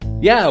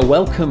Yeah,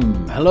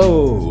 welcome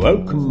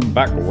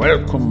back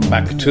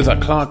to the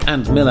Clark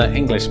and Miller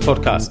English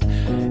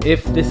podcast.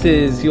 If this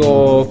is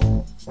your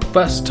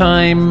first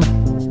time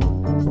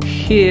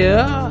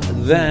here,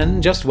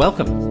 then just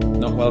welcome,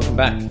 not welcome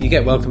back. You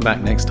get welcome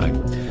back next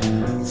time.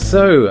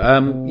 So,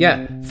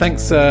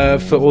 thanks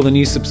for all the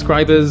new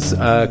subscribers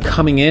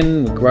coming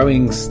in,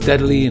 growing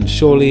steadily and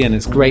surely, and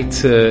it's great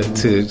to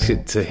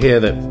hear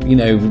that,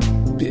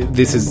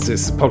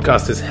 this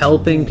podcast is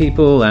helping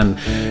people, and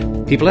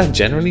people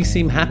generally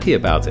seem happy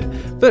about it.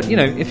 But,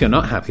 if you're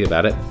not happy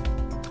about it,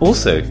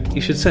 also,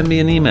 you should send me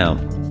an email.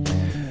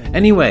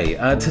 Anyway,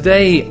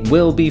 today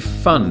will be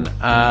fun.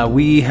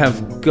 We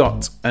have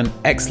got an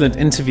excellent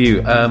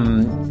interview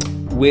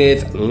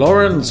with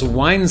Lawrence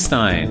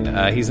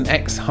Weinstein. He's an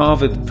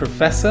ex-Harvard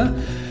professor.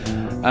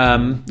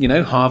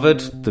 Harvard,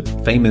 the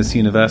famous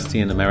university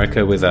in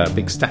America with a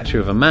big statue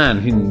of a man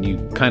who you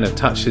kind of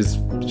touch his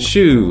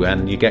shoe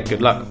and you get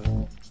good luck.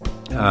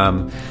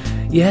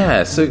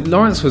 So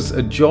Lawrence was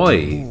a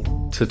joy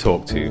to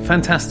talk to.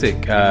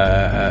 Fantastic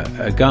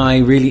a guy,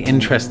 really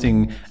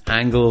interesting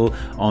angle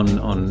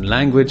on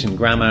language and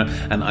grammar,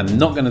 and I'm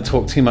not going to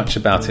talk too much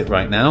about it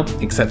right now,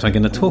 except I'm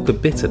going to talk a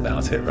bit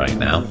about it right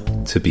now,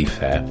 to be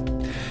fair.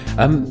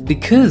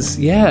 Because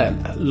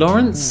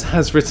Lawrence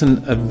has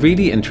written a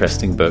really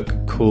interesting book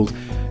called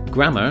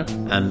Grammar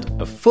and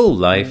a Full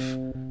Life: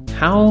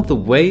 How the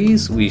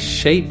Ways We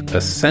Shape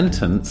a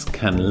Sentence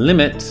Can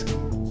Limit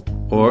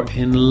or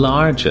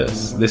Enlarge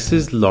Us. This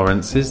is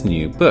Lawrence's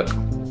new book.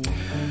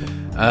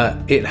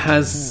 It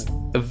has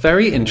a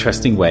very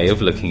interesting way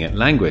of looking at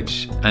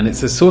language, and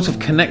it's a sort of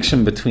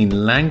connection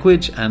between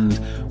language and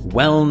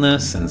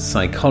wellness and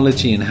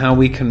psychology and how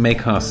we can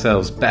make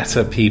ourselves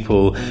better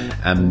people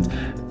and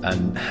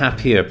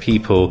happier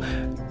people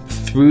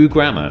through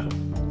grammar.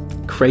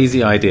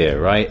 Crazy idea,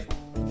 right?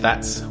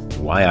 That's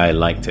why I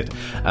liked it.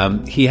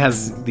 He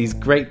has these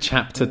great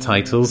chapter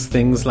titles,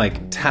 things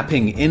like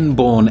Tapping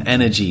Inborn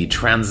Energy,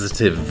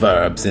 Transitive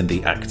Verbs in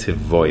the Active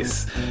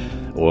Voice,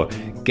 or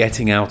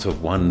Getting Out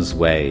of One's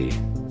Way,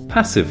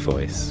 Passive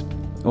Voice,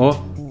 or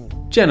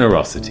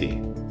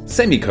Generosity,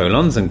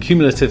 Semicolons and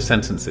Cumulative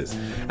Sentences.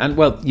 And,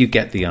 well, you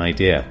get the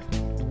idea.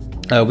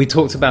 We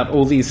talked about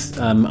all these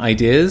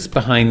ideas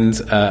behind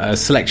a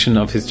selection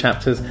of his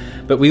chapters,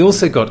 but we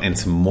also got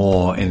into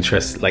more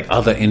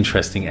other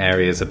interesting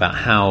areas about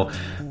how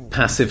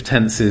passive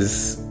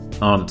tenses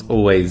aren't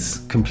always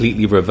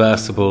completely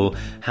reversible,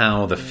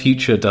 how the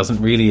future doesn't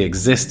really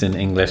exist in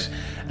English,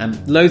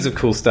 and loads of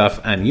cool stuff,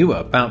 and you are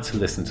about to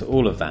listen to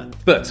all of that.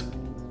 But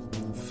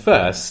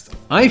first,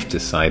 I've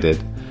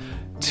decided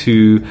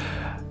to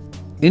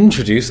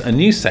introduce a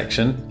new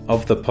section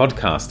of the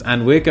podcast,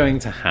 and we're going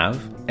to have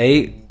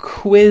a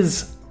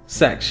quiz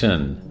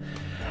section.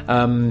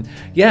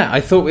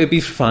 I thought it'd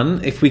be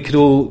fun if we could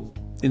all,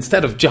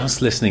 instead of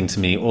just listening to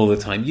me all the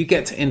time, you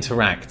get to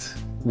interact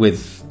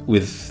with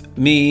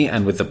me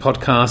and with the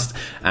podcast,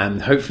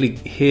 and hopefully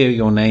hear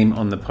your name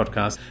on the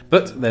podcast.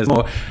 But there's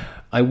more.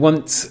 I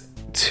want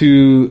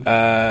to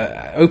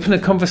open a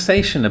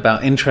conversation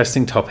about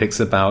interesting topics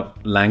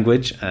about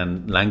language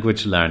and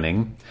language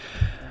learning.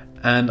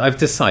 And I've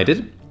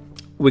decided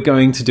we're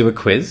going to do a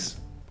quiz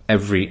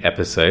every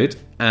episode,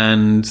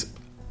 and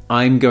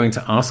I'm going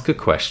to ask a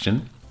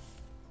question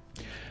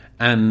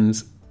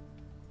and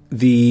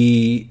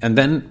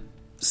then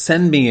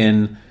send me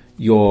in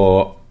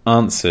your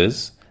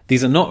answers.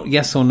 These are not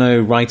yes or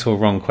no, right or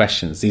wrong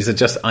questions. These are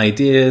just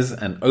ideas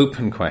and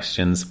open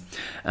questions.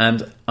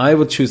 And I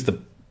will choose the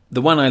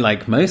one I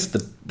like most,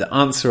 the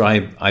answer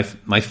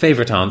my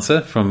favorite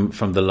answer from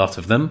the lot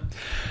of them.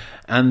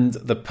 And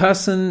the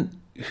person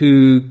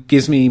who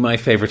gives me my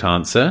favorite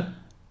answer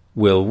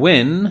will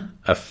win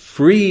a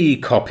free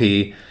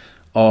copy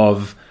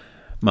of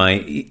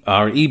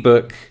our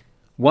ebook,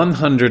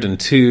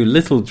 102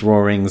 Little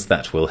Drawings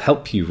That Will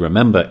Help You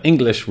Remember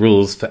English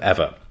Rules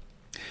Forever.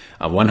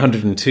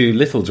 102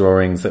 Little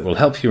Drawings That Will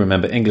Help You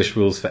Remember English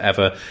Rules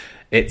Forever.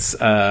 It's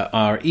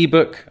our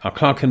ebook, our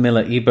Clark and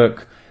Miller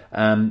ebook.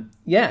 And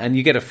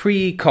you get a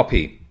free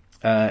copy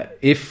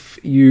if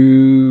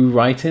you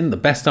write in the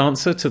best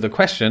answer to the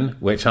question,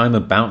 which I'm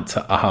about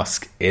to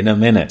ask in a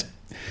minute.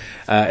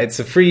 It's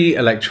a free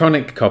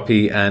electronic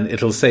copy, and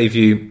it'll save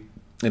you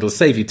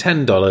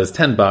 $10,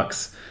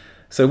 $10.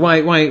 So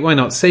why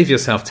not save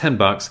yourself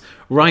 $10?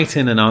 Write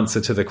in an answer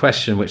to the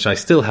question, which I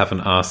still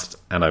haven't asked,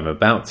 and I'm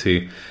about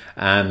to.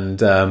 And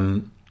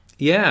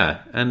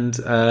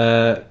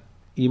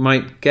you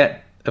might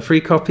get a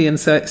free copy and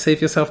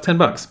save yourself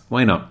 $10.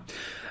 Why not?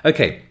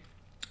 Okay,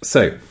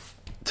 so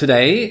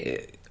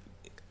today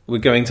we're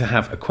going to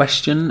have a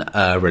question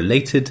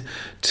related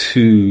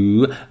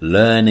to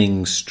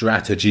learning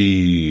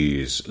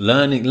strategies,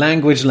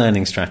 language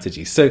learning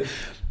strategies. So,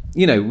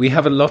 we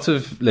have a lot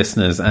of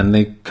listeners, and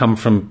they come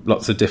from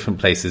lots of different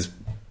places.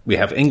 We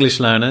have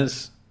English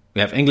learners,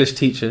 we have English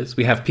teachers,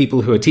 we have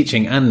people who are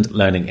teaching and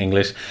learning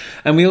English,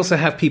 and we also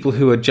have people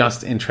who are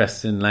just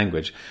interested in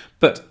language.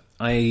 But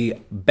I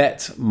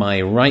bet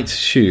my right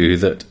shoe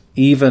that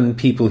even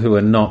people who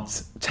are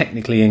not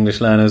technically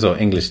English learners or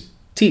English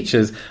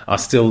teachers are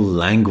still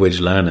language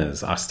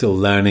learners, are still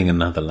learning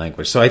another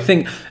language. So I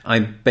think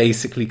I'm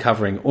basically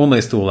covering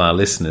almost all our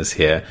listeners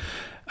here,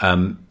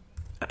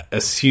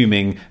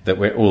 assuming that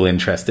we're all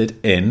interested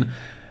in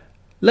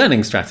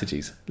learning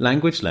strategies,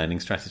 language learning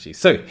strategies.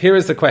 So here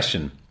is the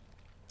question.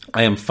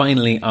 I am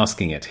finally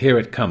asking it. Here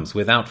it comes,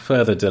 without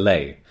further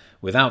delay,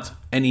 without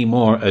any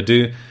more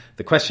ado.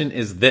 The question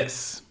is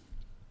this.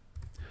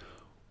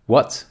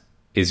 What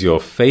is your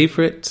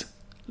favorite...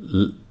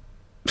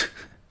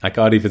 I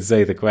can't even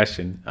say the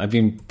question. I've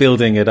been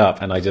building it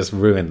up and I just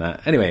ruined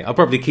that. Anyway, I'll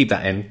probably keep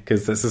that in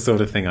because that's the sort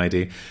of thing I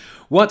do.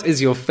 What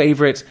is your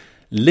favorite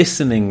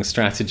listening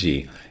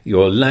strategy,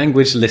 your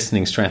language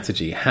listening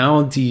strategy?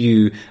 How do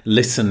you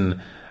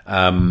listen?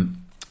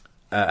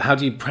 How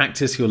do you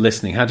practice your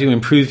listening? How do you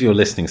improve your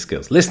listening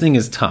skills? Listening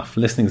is tough.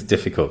 Listening is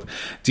difficult.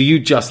 Do you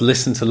just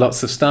listen to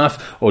lots of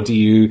stuff, or do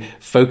you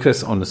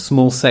focus on the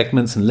small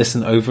segments and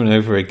listen over and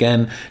over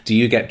again? Do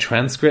you get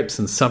transcripts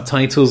and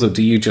subtitles, or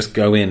do you just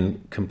go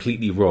in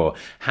completely raw?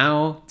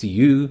 How do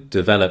you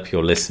develop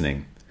your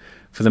listening?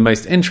 For the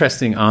most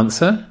interesting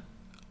answer,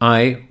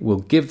 I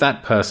will give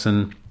that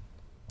person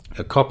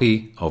a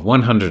copy of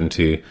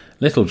 102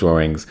 little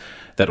drawings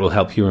that will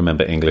help you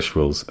remember English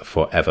rules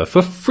forever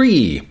for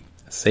free.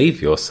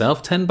 Save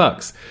yourself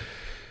 $10.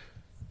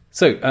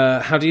 So,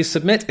 how do you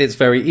submit? It's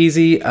very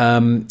easy.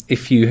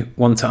 If you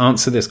want to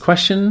answer this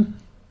question,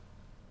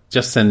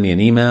 just send me an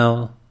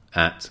email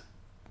at,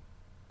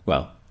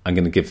 well, I'm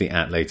going to give the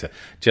at later.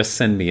 Just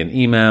send me an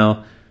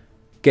email,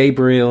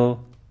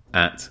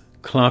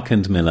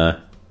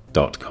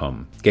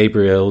 gabriel@clarkandmiller.com.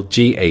 Gabriel,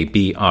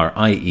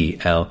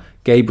 Gabriel,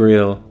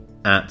 Gabriel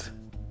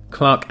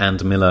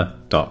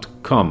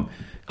 @clarkandmiller.com.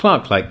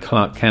 Clark like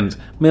Clark Kent,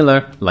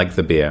 Miller like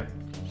the beer.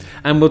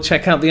 And we'll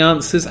check out the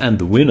answers and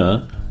the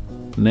winner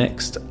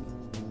next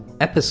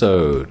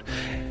episode.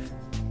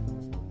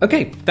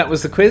 Okay, that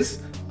was the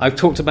quiz. I've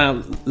talked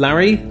about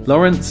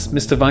Lawrence,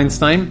 Mr.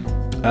 Weinstein.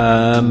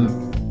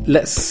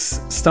 Let's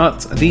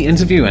start the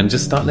interview and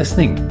just start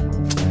listening.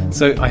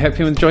 So I hope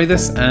you enjoy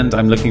this, and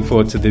I'm looking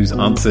forward to those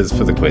answers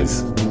for the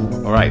quiz.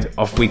 All right,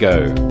 off we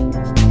go.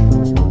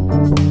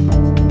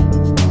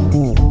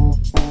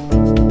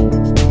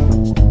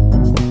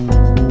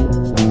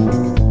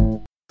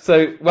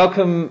 So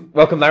welcome,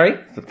 Larry.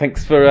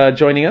 Thanks for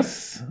joining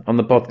us on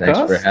the podcast.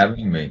 Thanks for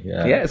having me.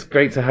 Yeah, it's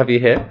great to have you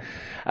here.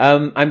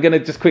 I'm going to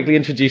just quickly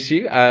introduce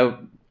you.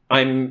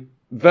 I'm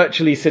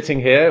virtually sitting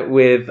here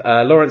with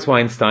Lawrence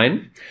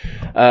Weinstein.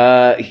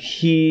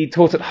 He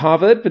taught at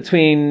Harvard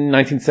between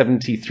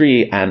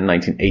 1973 and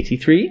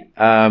 1983.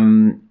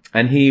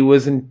 And he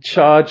was in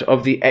charge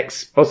of the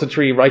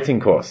expository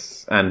writing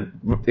course. And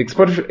I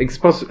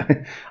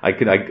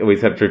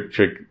always have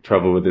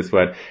trouble with this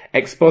word.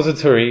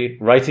 Expository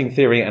writing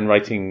theory and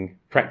writing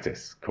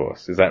practice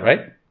course. Is that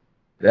right?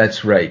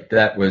 That's right.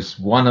 That was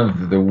one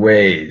of the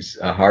ways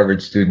a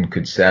Harvard student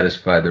could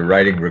satisfy the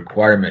writing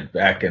requirement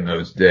back in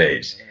those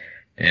days.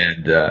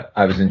 And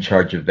I was in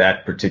charge of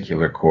that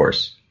particular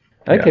course.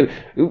 Okay.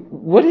 Yeah.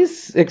 What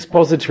is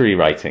expository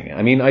writing?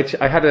 I mean, I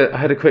had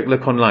a quick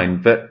look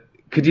online, but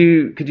could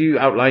you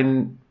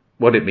outline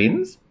what it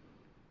means?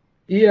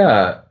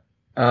 Yeah,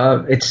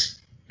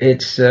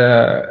 it's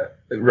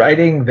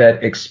writing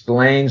that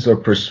explains or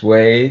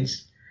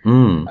persuades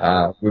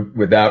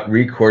without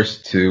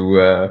recourse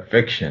to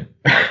fiction,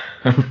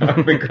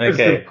 because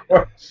of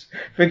course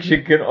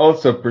fiction can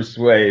also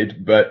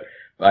persuade, but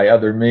by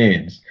other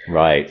means.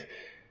 Right.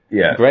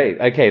 Yeah.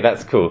 Great. Okay,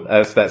 that's cool.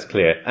 That's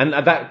clear, and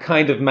that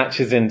kind of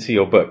matches into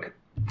your book.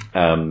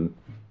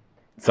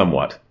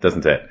 Somewhat,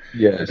 doesn't it?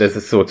 Yes. There's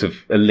a sort of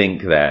a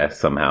link there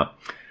somehow.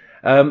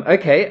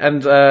 Okay,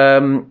 and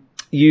Larry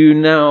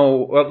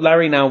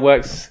now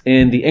works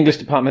in the English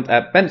department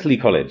at Bentley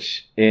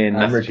College in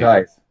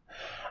Massachusetts.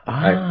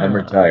 I'm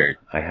retired.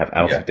 I have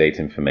out-of-date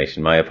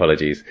information. My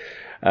apologies.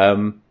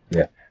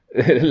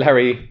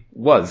 Larry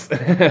was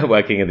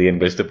working in the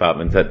English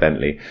department at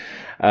Bentley.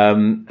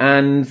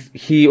 And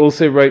he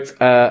also wrote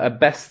a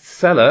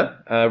bestseller,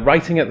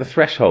 Writing at the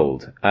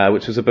Threshold,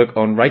 which was a book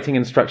on writing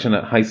instruction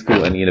at high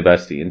school and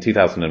university in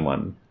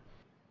 2001.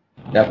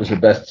 That was a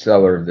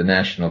bestseller of the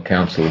National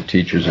Council of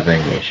Teachers of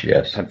English,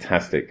 yes.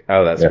 Fantastic.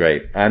 Oh, that's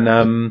great. And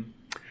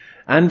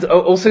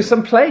also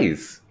some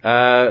plays.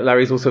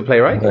 Larry's also a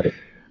playwright. Right.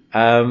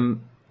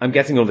 I'm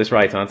getting all this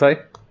right, aren't I?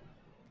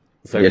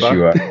 Yes,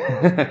 you are.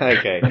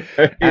 Okay.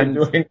 You're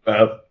doing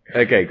well.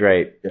 Okay,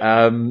 great.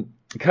 Yeah.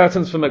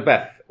 Curtains for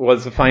Macbeth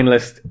was a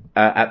finalist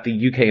at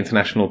the UK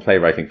International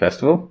Playwriting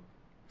Festival.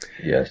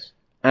 Yes.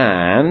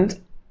 And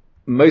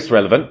most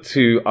relevant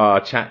to our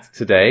chat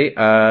today,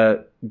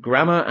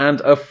 Grammar and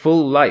a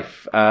Full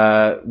Life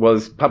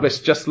was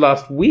published just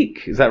last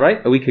week. Is that right?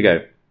 A week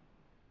ago.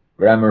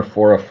 Grammar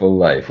for a Full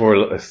Life.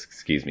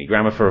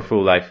 Grammar for a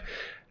Full Life.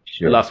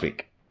 Sure. Last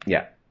week.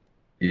 Yeah.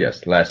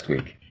 Yes, last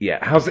week. Yeah.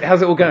 How's it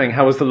all going?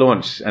 How was the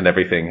launch and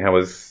everything?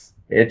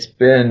 It's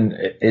been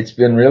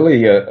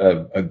really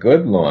a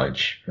good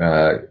launch.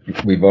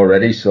 We've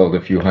already sold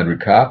a few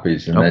hundred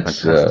copies, and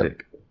that's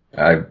fantastic.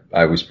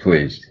 I was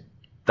pleased.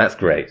 That's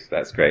great.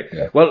 That's great.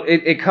 Yeah. Well,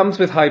 it comes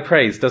with high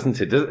praise,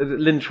 doesn't it?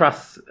 Lynn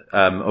Truss,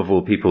 of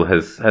all people,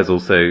 has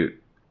also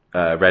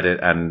read it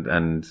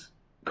and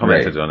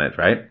commented on it,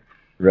 right?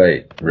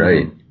 Right.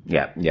 Mm-hmm.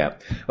 Yeah.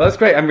 Well, that's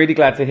great. I'm really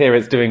glad to hear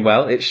it's doing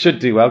well. It should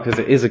do well because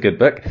it is a good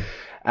book.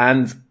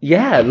 And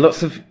yeah,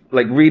 lots of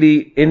like really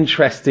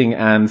interesting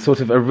and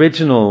sort of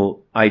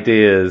original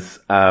ideas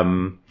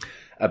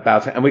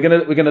about it. And we're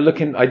gonna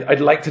look in.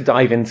 I'd like to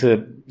dive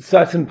into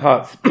certain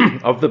parts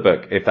of the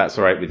book, if that's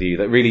all right with you,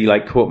 that really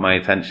like caught my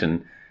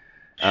attention.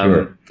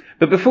 Sure.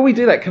 But before we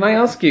do that, can I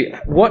ask you,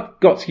 what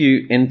got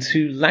you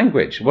into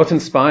language? What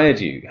inspired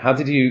you? How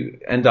did you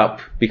end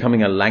up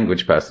becoming a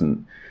language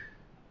person?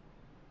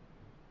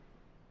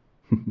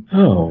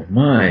 Oh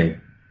my.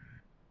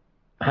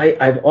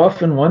 I've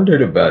often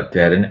wondered about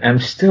that, and I'm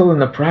still in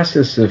the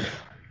process of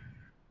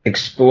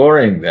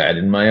exploring that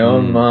in my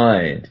own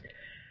mind.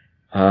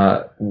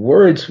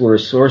 Words were a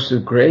source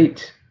of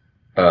great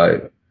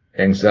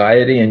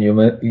anxiety and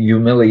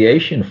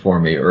humiliation for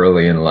me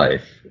early in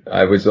life.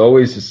 I was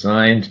always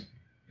assigned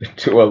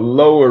to a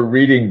lower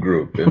reading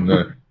group in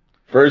the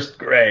first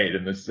grade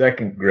and the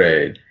second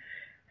grade,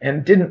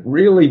 and didn't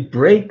really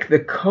break the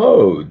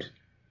code,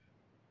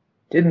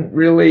 didn't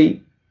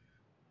really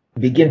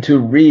begin to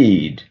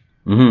read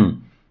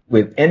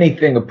with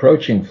anything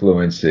approaching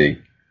fluency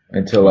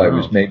until I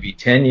was maybe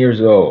 10 years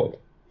old,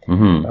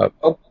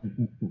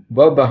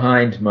 well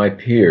behind my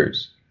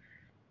peers.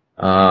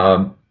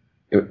 Even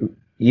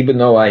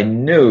though I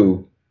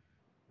knew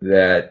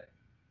that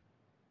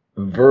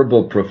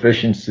verbal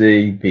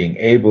proficiency, being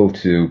able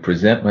to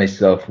present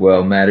myself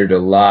well, mattered a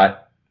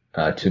lot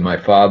to my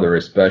father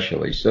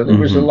especially. So there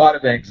was a lot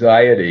of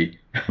anxiety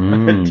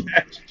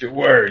attached to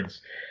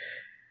words.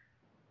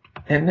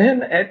 And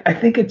then I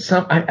think it's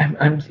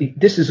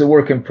this is a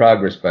work in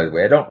progress, by the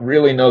way. I don't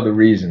really know the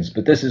reasons,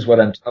 but this is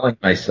what I'm telling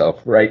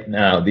myself right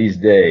now, these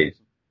days.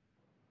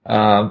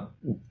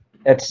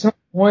 At some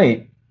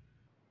point,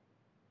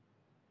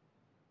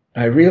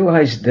 I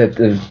realized that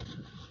the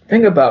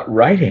thing about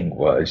writing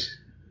was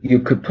you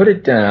could put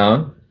it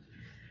down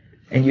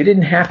and you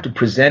didn't have to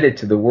present it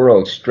to the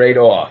world straight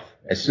off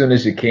as soon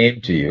as it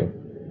came to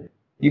you.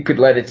 You could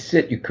let it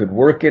sit. You could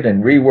work it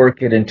and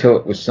rework it until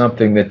it was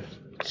something that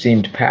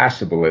seemed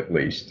passable, at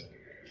least.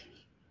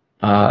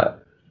 And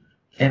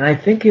I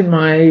think in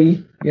my,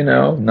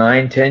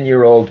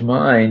 9-10-year-old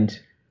mind,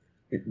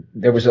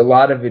 there was a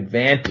lot of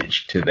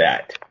advantage to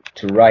that,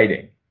 to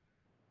writing.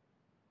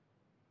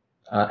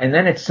 And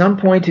then at some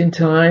point in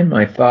time,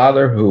 my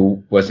father,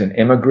 who was an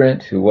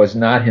immigrant, who was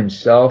not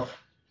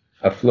himself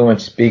a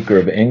fluent speaker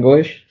of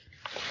English,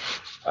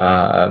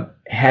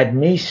 had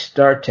me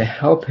start to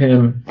help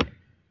him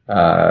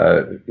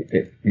to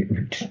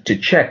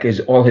check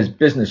all his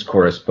business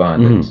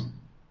correspondence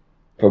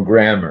for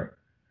grammar.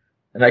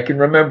 And I can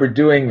remember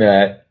doing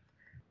that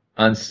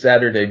on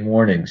Saturday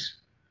mornings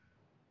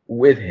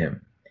with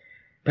him.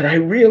 But I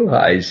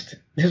realized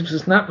this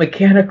was not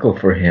mechanical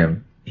for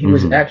him. He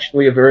was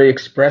actually a very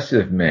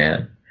expressive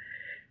man.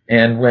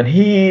 And when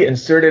he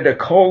inserted a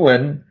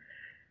colon,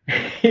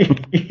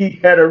 he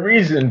had a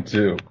reason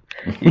to.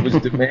 He was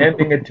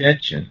demanding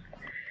attention.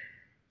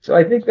 So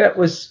I think that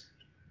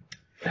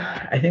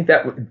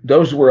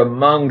those were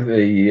among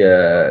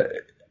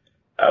the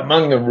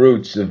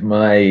roots of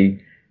my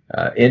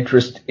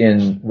interest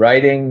in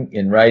writing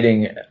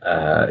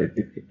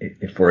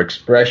for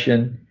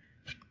expression.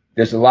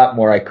 There's a lot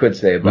more I could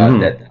say about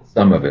that,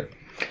 some of it.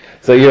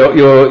 So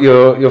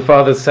your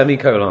father's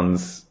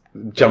semicolons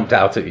jumped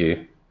out at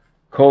you.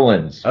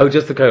 Colons. Oh,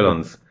 just the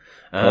colons.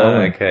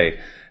 Okay.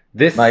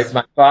 My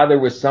father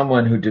was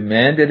someone who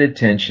demanded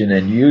attention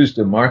and used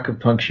a mark of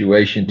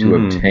punctuation to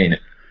obtain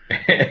it.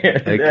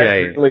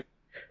 Okay.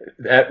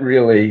 That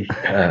really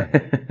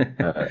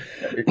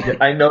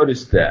I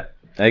noticed that.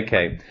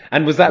 Okay.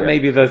 And was that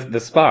maybe the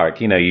spark?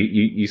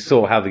 You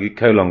saw how the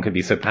colon could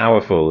be so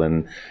powerful,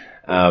 and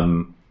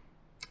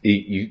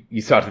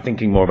you started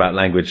thinking more about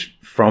language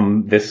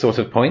from this sort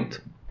of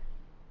point?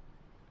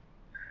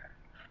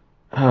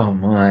 Oh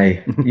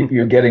my,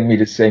 you're getting me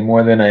to say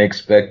more than I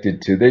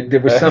expected to.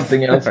 There was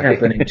something else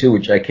happening too,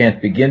 which I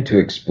can't begin to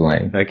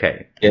explain.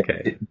 Okay.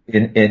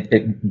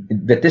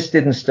 But this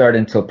didn't start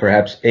until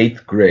perhaps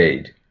 8th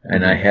grade,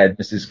 and I had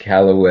Mrs.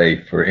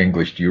 Calloway for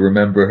English. Do you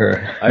remember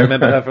her? I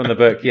remember her from the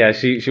book. Yeah,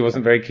 she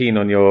wasn't very keen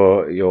on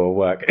your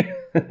work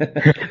at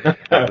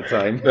the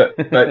time. But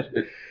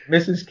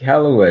Mrs.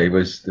 Calloway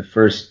was the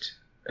first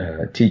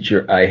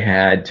teacher I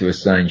had to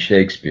assign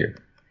Shakespeare.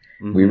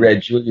 We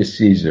read Julius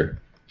Caesar.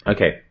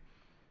 Okay.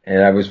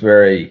 And I was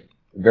very,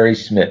 very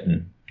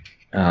smitten.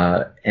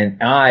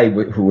 And I,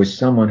 who was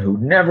someone who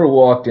never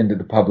walked into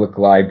the public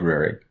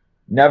library,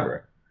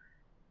 never,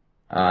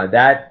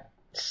 that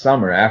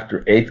summer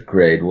after 8th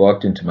grade,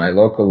 walked into my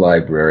local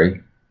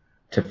library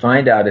to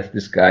find out if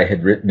this guy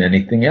had written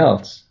anything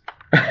else.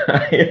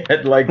 I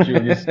had liked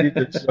Julius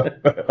Caesar so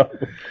well.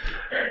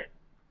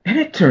 And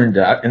it turned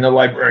out, and the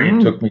librarian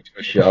took me to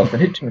a shelf,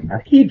 and it turned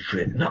out he'd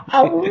written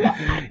a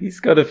lot. He's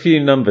got a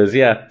few numbers,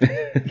 yeah.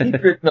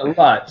 He'd written a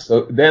lot.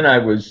 So then I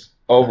was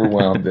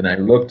overwhelmed, and I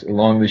looked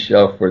along the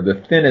shelf for the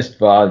thinnest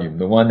volume,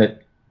 the one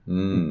that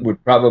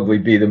would probably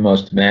be the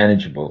most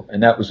manageable,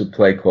 and that was a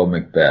play called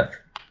Macbeth.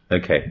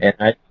 Okay.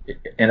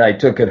 And I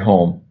took it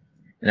home,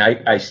 and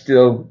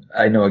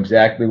I know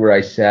exactly where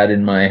I sat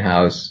in my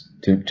house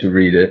to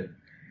read it.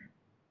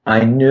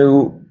 I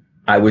knew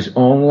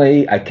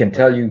I can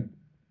tell you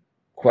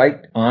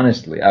quite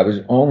honestly, I was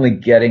only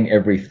getting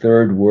every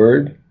third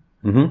word,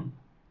 and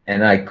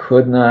I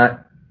could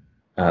not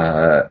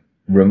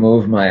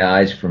remove my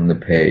eyes from the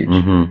page.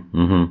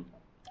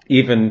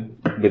 Even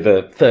with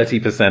a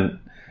 30%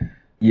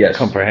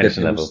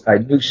 comprehension level. I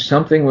knew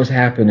something was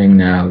happening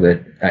now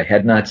that I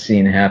had not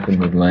seen happen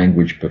with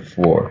language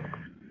before.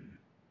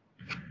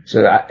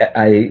 So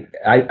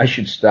I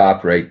should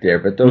stop right there,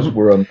 but those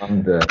were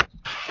among the...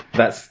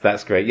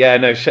 That's great. Yeah,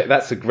 no,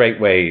 that's a great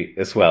way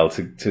as well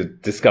to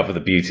discover the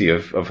beauty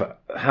of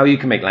how you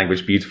can make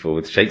language beautiful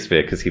with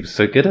Shakespeare, because he was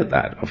so good at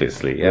that,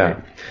 obviously. Yeah.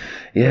 Right.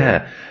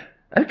 Yeah.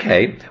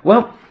 Okay.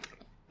 Well,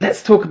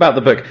 let's talk about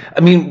the book. I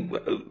mean,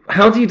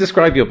 how do you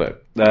describe your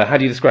book? How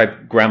do you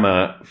describe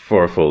Grammar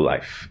for a Full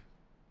Life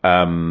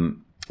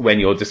when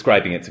you're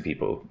describing it to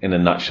people in a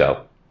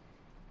nutshell?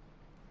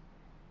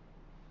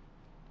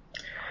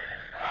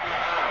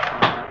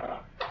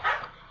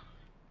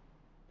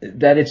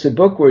 That it's a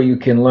book where you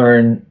can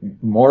learn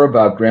more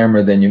about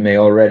grammar than you may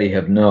already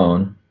have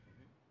known,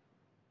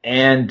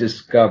 and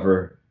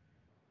discover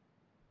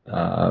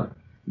the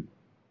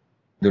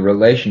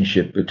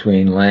relationship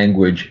between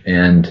language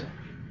and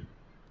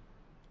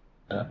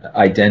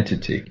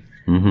identity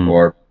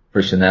or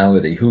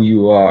personality, who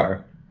you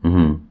are.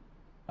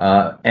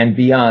 And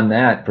beyond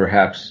that,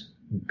 perhaps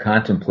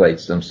contemplate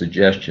some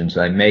suggestions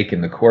I make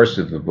in the course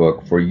of the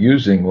book for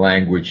using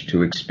language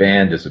to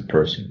expand as a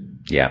person.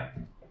 Yeah.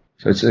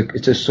 So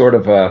it's a sort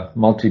of a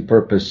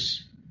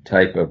multi-purpose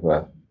type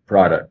of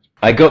product.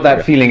 I got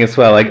that feeling as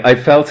well. I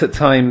felt at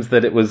times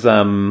that it was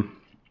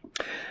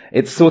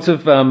it's sort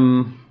of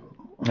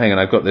hang on,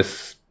 I've got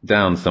this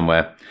down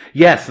somewhere.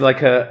 Yes,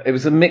 it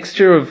was a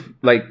mixture of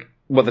like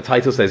what the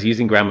title says,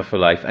 using grammar for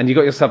life, and you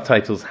got your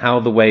subtitles, how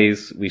the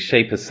ways we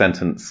shape a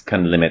sentence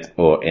can limit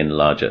or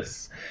enlarge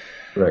us.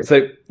 Right.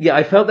 So yeah,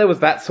 I felt there was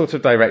that sort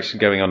of direction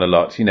going on a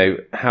lot. You know,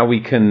 how we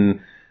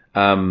can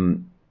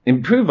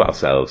improve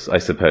ourselves, I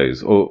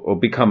suppose, or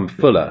become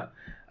fuller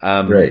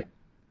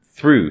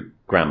through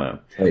grammar.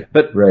 Right.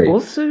 But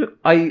also,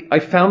 I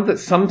found that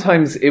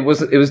sometimes it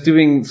was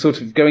doing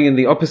sort of going in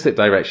the opposite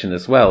direction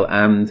as well,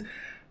 and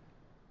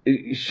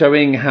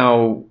showing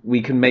how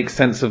we can make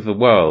sense of the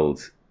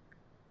world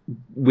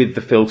with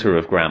the filter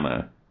of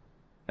grammar,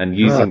 and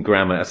using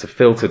grammar as a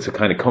filter to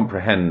kind of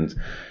comprehend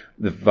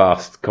the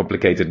vast,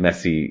 complicated,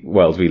 messy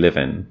world we live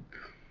in.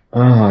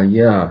 Oh,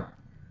 yeah.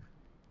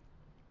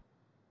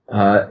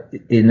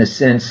 In the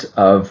sense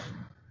of,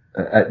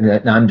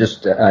 I'm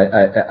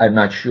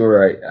not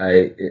sure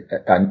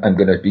I'm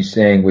going to be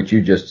saying what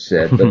you just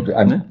said,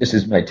 but this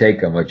is my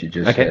take on what you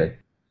just said.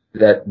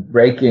 That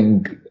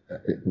breaking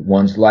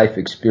one's life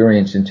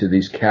experience into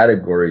these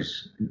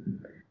categories,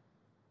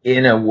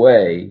 in a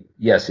way,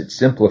 yes, it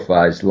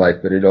simplifies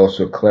life, but it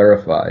also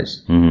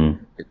clarifies.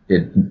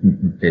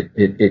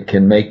 It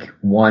can make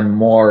one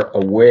more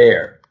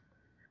aware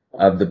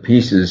of the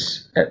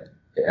pieces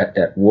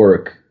at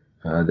work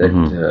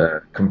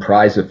that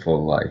comprise a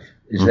full life.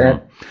 Is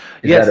that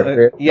a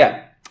fair?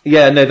 Yeah.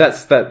 No,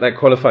 that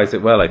qualifies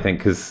it well, I think,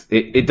 because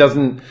it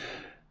doesn't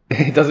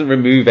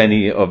remove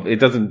it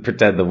doesn't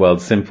pretend the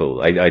world's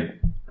simple. I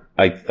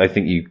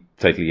think you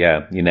totally,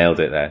 you nailed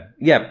it there.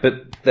 Yeah,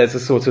 but there's a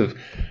sort of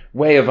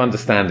way of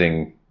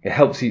understanding. It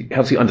helps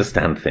you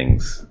understand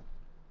things.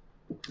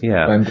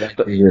 Yeah, I'm glad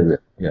to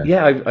hear that.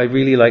 Yeah, I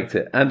really liked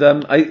it.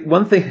 And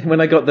one thing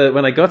when I got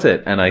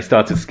it and I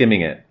started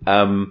skimming it,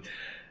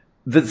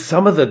 that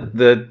some of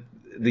the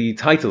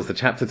titles, the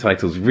chapter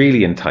titles,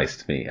 really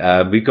enticed me.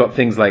 We've got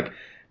things like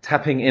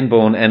tapping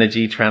inborn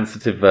energy,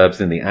 transitive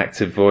verbs in the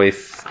active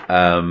voice,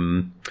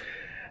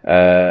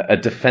 a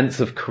defense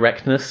of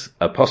correctness,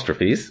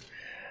 apostrophes,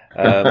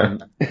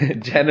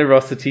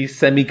 generosity,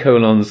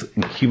 semicolons,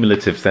 and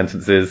cumulative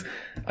sentences.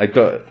 I've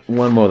got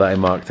one more that I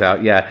marked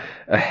out. Yeah,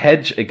 a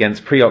hedge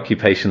against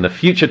preoccupation, the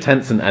future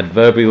tense and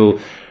adverbial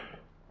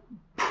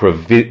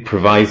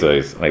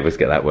provisos. I always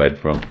get that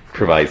word wrong.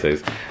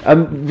 Provisos.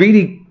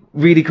 Really,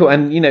 really cool.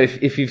 And you know,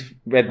 if you've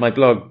read my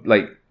blog,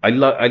 like I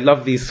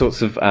love these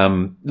sorts of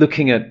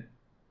looking at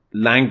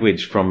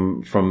language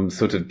from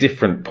sort of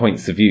different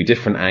points of view,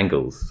 different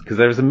angles, because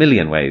there's a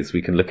million ways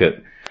we can look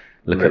at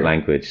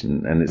language,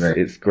 and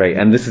it's great.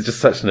 And this is just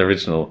such an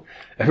original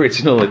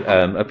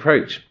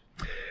approach.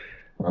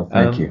 Well,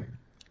 thank you.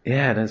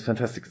 Yeah, that's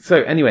fantastic.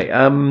 So anyway,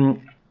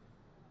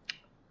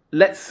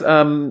 let's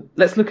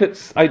look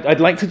at. I'd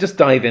like to just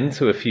dive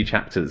into a few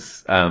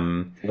chapters.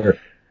 Sure.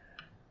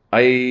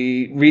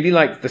 I really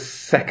like the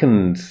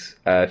second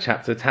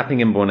chapter, tapping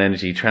inborn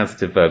energy,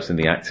 transitive verbs in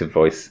the active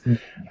voice.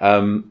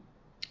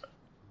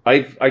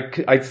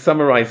 I'd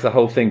summarize the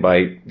whole thing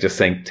by just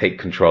saying take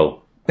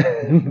control.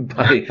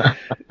 by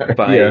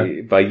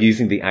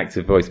using the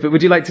active voice. But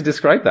would you like to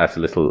describe that a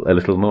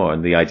little more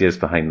and the ideas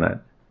behind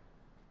that?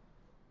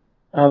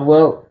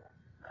 Well,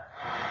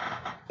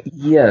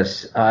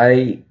 yes,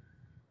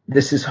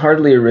 this is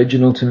hardly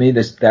original to me,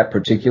 that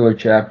particular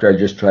chapter. I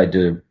just tried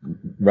to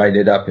write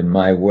it up in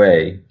my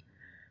way.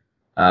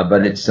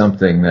 But it's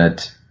something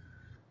that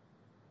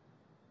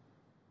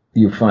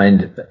you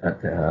find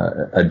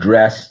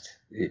addressed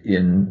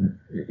in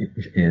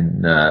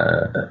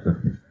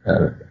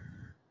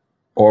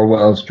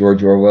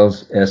George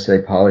Orwell's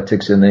essay,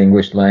 Politics in the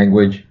English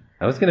Language.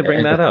 I was going to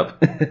bring that up.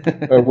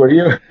 Were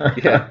you?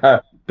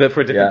 Yeah, but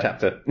for a different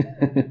chapter.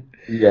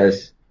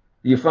 Yes.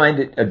 You find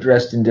it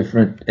addressed at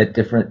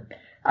different.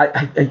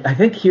 I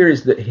think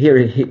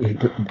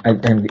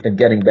I'm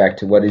getting back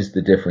to what is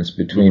the difference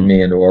between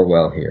me and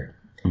Orwell here.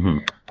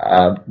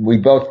 Mm-hmm. We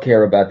both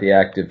care about the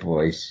active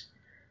voice.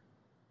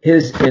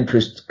 His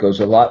interest goes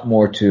a lot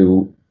more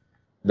to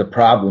the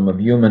problem of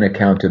human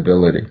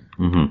accountability.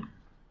 Mm-hmm.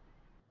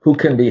 Who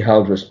can be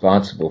held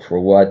responsible for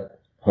what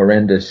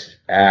horrendous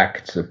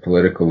acts of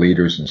political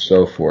leaders and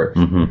so forth?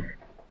 Mm-hmm.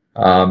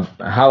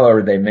 How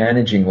are they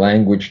managing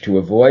language to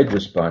avoid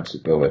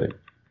responsibility?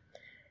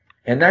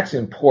 And that's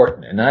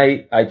important. And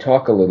I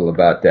talk a little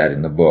about that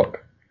in the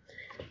book.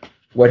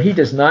 What he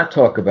does not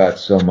talk about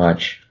so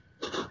much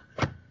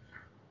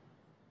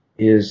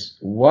is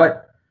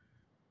what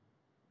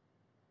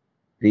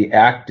the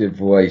active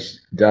voice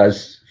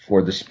does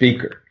for the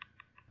speaker,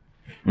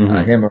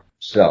 him or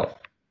herself.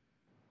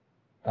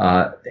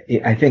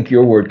 I think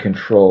your word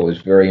control is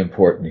very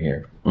important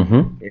here.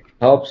 Mm-hmm. It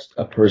helps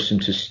a person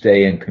to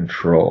stay in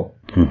control.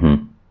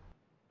 Mm-hmm.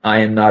 I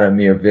am not a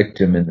mere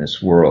victim in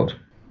this world,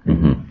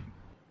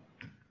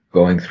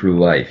 going through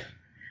life.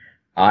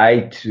 I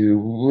too,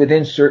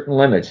 within certain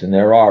limits, and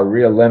there are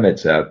real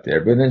limits out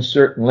there, within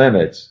certain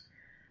limits,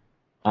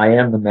 I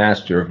am the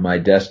master of my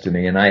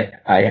destiny, and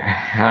I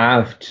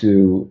have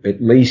to,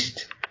 at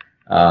least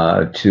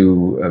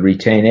to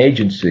retain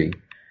agency,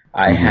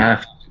 I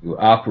have to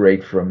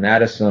operate from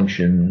that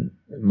assumption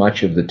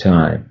much of the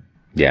time.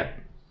 Yeah.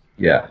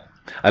 Yeah.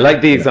 I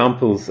like the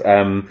examples.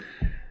 Instead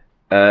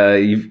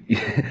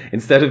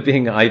of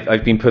being,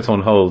 I've been put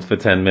on hold for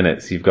 10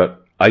 minutes, you've got,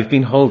 I've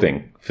been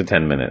holding for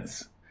 10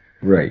 minutes.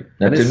 Right.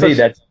 Now, to me,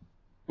 that's,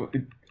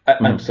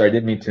 I'm sorry, I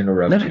didn't mean to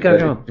interrupt you.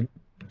 Go on.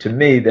 To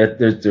me, that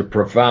there's a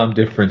profound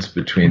difference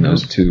between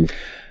those two.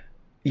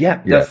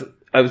 Yeah.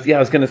 I was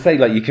going to say,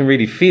 like, you can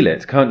really feel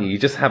it, can't you? You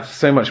just have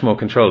so much more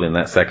control in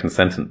that second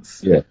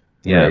sentence. Yeah.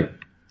 Yeah. Right.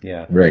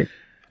 Yeah. Right.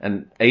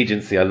 And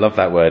agency, I love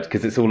that word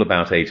because it's all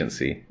about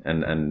agency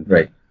and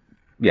right.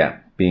 Yeah,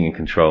 being in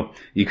control.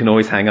 You can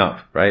always hang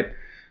up, right?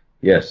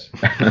 Yes.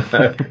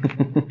 But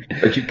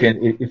you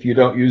can, if you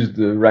don't use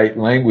the right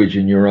language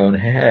in your own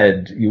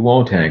head, you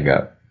won't hang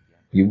up.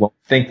 You won't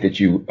think that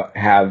you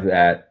have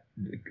that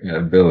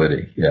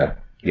ability. Yeah.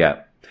 Yeah.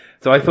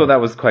 So I thought that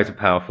was quite a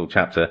powerful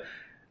chapter.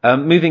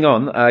 Moving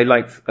on, I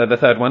liked the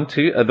third one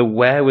too, the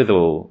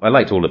wherewithal. I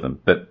liked all of them,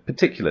 but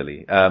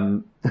particularly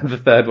the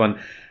third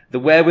one, the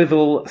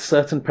wherewithal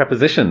certain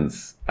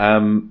prepositions.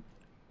 And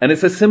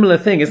it's a similar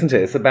thing, isn't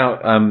it? It's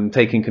about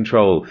taking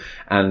control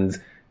and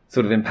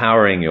sort of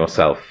empowering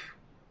yourself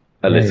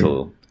a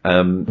little.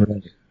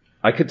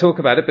 I could talk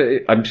about it,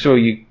 but I'm sure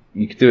you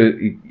could do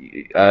it.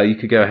 You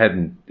could go ahead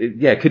and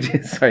could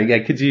you?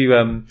 Sorry, could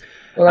you?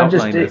 Well,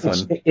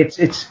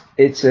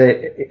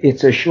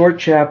 it's a short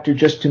chapter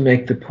just to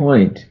make the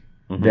point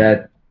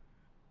that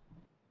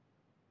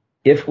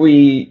if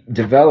we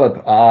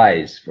develop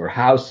eyes for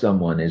how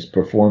someone is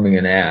performing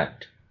an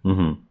act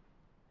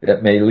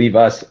that may leave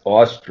us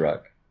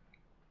awestruck,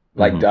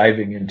 like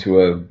diving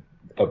into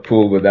a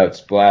pool without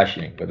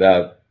splashing,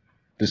 without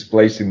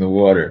displacing the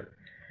water.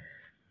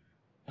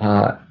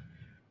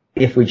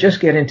 If we just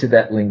get into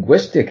that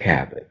linguistic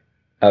habit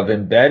of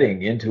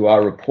embedding into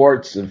our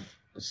reports of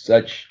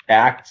such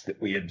acts that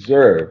we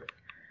observe,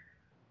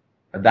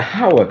 the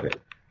how of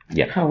it.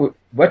 Yeah.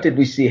 What did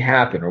we see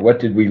happen, or what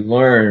did we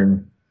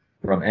learn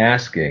from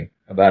asking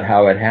about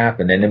how it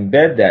happened, and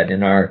embed that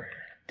in our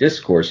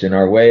discourse, in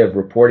our way of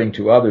reporting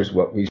to others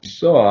what we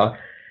saw,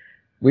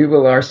 we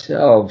will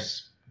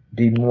ourselves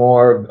be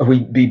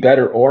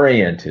better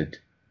oriented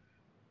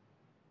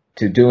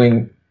to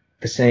doing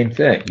the same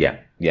thing. Yeah.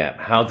 Yeah.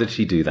 How did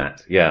she do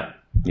that? Yeah.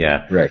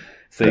 Yeah. Right.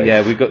 So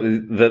right. We've got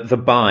the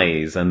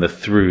bys and the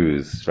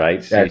throughs,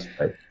 right? That's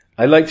right.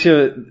 I liked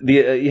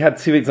you had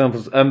two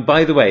examples.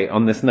 By the way,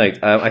 on this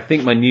note, I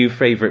think my new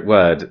favorite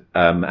word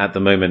at the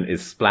moment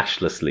is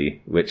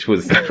splashlessly, which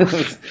was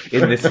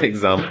in this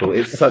example.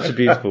 It's such a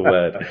beautiful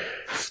word,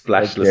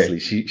 splashlessly.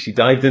 Okay. She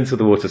dived into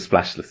the water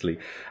splashlessly.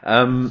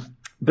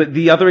 But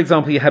the other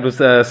example you had was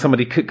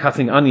somebody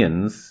cutting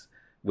onions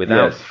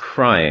without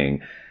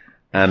crying.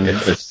 And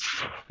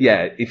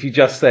if you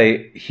just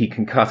say he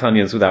can cut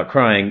onions without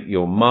crying,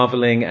 you're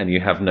marveling and you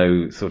have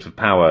no sort of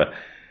power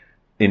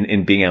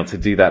in being able to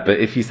do that. But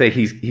if you say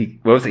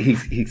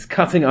he's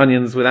cutting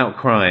onions without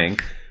crying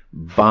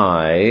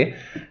by,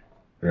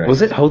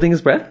 was it holding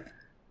his breath?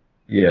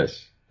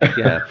 Yes.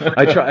 Yeah,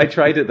 I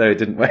tried it though; it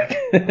didn't work.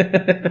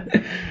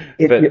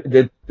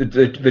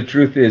 The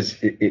truth is,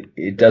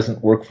 it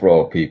doesn't work for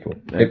all people.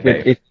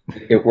 Okay.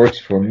 It works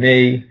for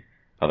me.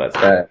 Oh, that's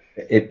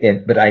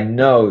but I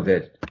know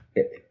that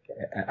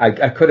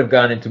I could have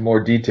gone into more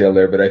detail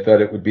there, but I thought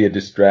it would be a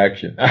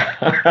distraction.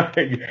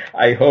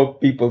 I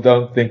hope people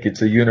don't think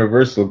it's a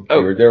universal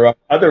cure. There are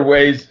other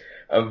ways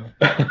of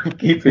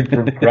keeping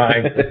from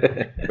crying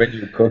when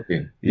you're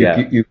cooking.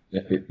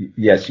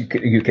 Yes, you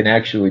can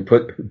actually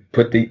put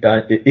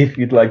the if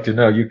you'd like to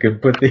know, you can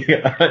put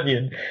the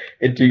onion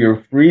into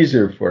your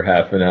freezer for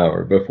half an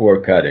hour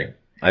before cutting.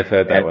 I've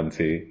heard that one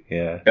too.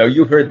 Yeah. Oh,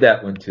 you've heard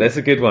that one too. That's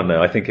a good one,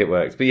 though. I think it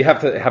works, but you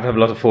have to have a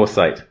lot of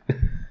foresight.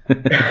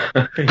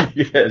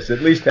 Yes,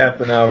 at least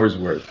half an hour's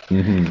worth.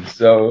 Mm-hmm.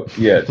 So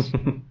yes,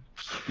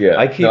 yeah.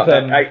 I keep.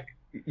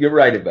 You're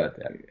right about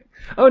that.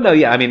 Oh no,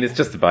 yeah. I mean, it's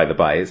just by the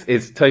by.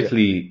 It's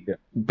totally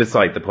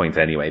beside the point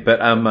anyway. But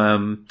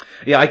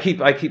yeah. I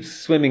keep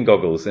swimming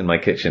goggles in my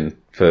kitchen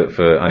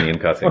for onion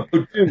cutting.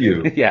 Oh, do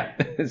you? Yeah.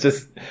 It's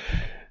just.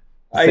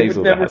 I would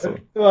never have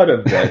thought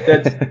of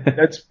that.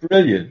 That's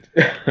brilliant.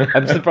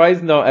 I'm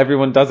surprised not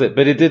everyone does it,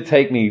 but it did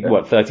take me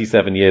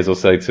 37 years or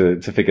so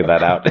to figure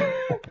that out.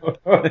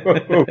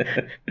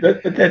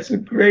 But that's a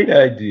great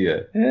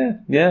idea.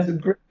 Yeah.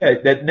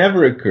 That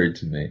never occurred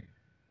to me.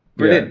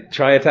 Brilliant. Yeah.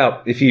 Try it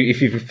out if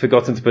you've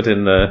forgotten to put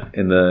in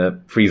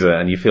the freezer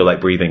and you feel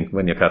like breathing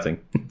when you're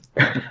cutting.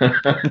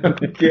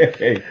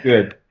 Okay,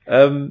 good.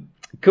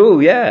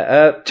 Cool.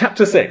 Yeah.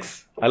 Chapter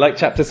 6. I like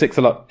chapter 6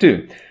 a lot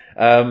too.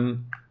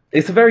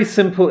 It's a very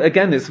simple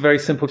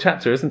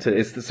chapter, isn't it?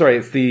 It's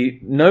the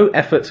no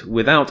effort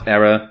without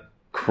error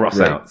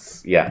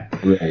crossouts. Right.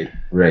 Yeah.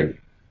 Right.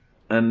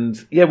 And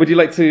yeah, would you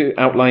like to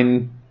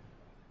outline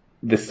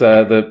this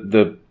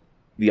the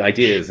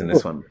ideas in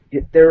this one?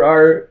 There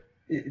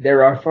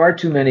are far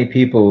too many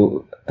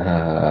people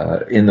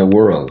in the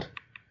world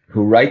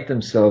who write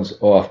themselves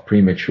off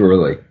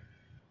prematurely,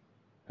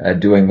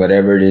 doing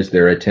whatever it is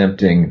they're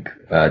attempting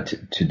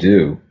to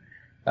do.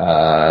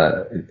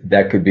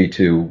 That could be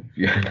to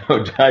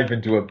dive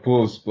into a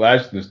pool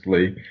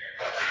splashlessly,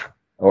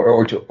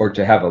 or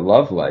to have a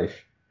love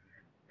life,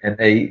 and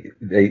they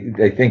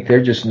think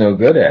they're just no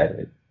good at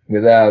it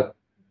without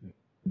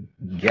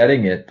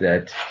getting it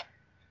that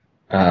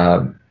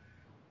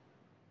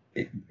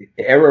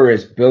error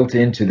is built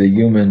into the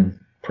human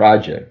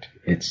project.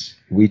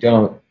 We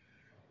don't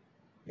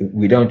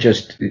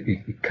just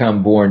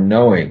come born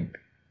knowing,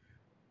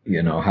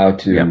 how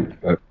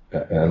to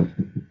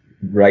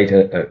write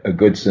a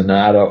good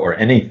sonata or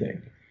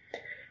anything.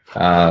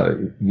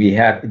 We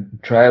have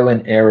trial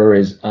and error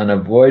is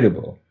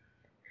unavoidable,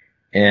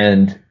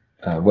 and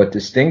what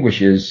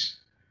distinguishes,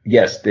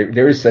 yes,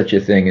 there is such a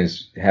thing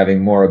as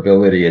having more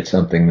ability at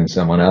something than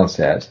someone else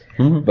has.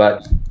 Mm-hmm.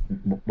 But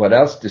what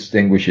else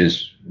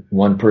distinguishes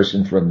one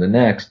person from the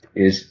next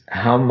is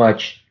how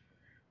much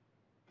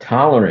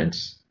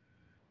tolerance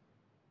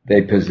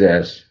they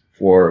possess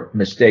for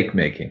mistake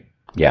making.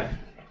 Yeah.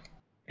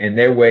 And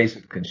their ways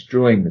of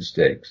construing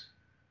mistakes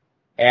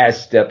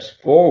as steps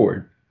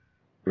forward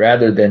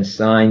rather than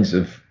signs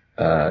of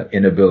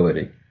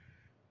inability.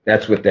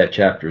 That's what that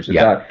chapter is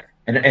about.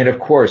 And of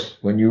course,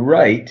 when you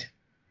write,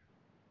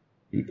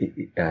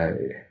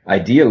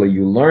 ideally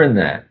you learn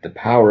the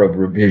power of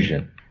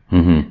revision.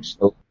 Mm-hmm.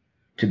 So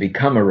to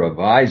become a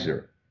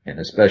reviser, and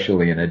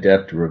especially an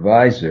adept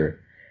reviser,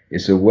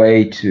 is a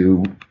way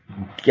to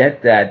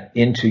get that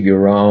into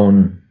your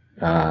own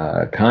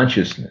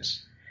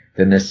consciousness.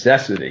 The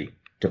necessity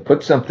to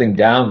put something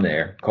down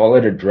there, call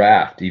it a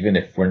draft, even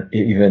if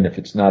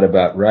it's not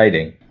about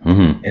writing,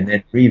 mm-hmm. and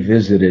then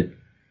revisit it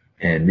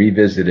and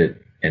revisit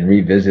it and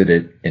revisit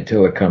it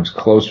until it comes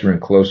closer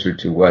and closer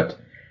to what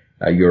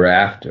you're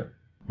after.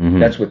 Mm-hmm.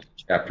 That's what the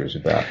chapter is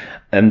about.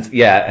 And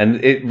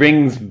it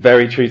rings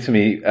very true to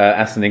me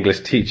as an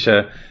English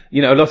teacher.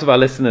 A lot of our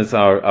listeners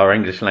are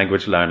English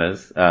language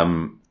learners,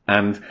 and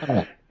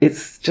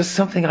it's just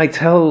something I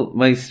tell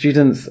my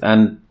students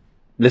and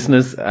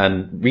listeners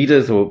and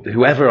readers or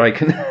whoever I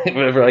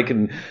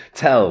can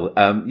tell.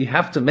 You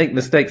have to make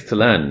mistakes to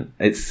learn.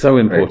 It's so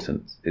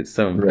important. Right. It's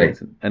so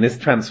important. Right. And this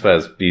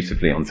transfers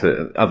beautifully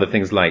onto other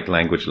things like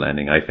language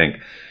learning, I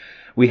think.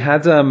 We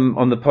had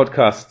on the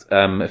podcast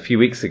a few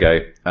weeks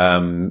ago,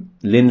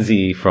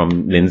 Lindsay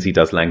from Lindsay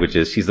Does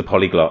Languages. She's a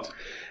polyglot.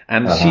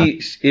 And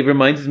it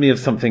reminded me of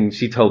something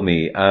she told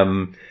me.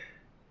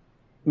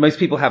 Most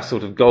people have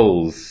sort of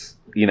goals,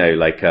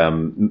 like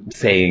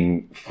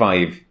saying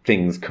 5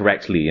 things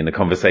correctly in a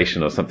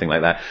conversation or something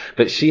like that.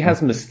 But she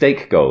has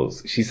mistake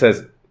goals. She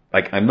says,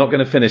 I'm not going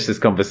to finish this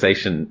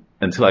conversation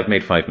until I've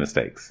made 5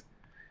 mistakes.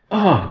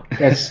 Oh,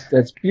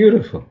 that's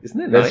beautiful. Isn't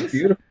it nice? That's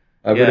beautiful.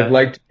 I would have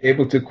liked to be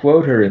able to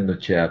quote her in the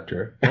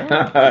chapter.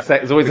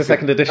 There's always a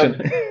second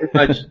edition.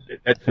 That's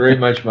very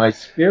much my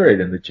spirit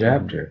in the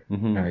chapter.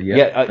 Mm-hmm.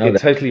 It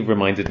totally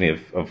reminded me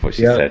of what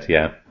she said.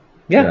 Yeah.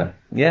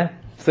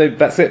 So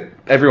that's it.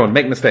 Everyone,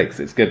 make mistakes.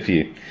 It's good for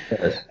you.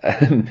 Yes.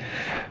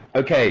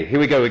 Okay, here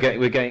we go.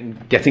 We're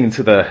getting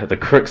into the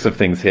crux of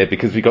things here,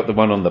 because we got the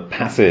one on the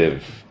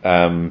passive.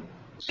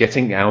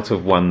 Getting out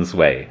of one's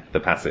way, the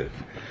passive.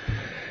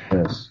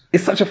 Yes.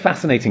 It's such a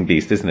fascinating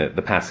beast, isn't it?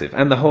 The passive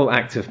and the whole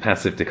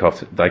active-passive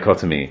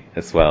dichotomy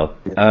as well.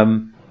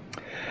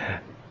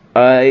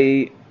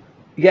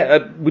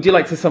 Would you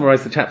like to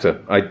summarize the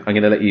chapter? I'm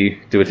going to let you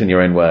do it in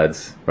your own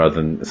words rather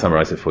than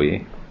summarize it for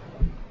you.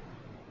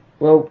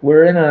 Well,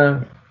 we're in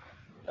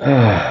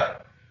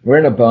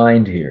a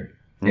bind here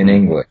in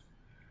English.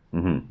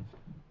 Mm-hmm.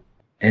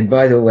 And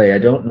by the way, I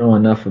don't know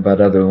enough about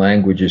other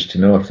languages to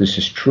know if this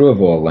is true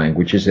of all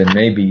languages, and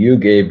maybe you,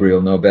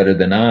 Gabriel, know better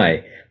than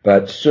I,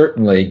 but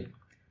certainly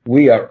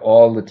we are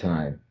all the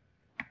time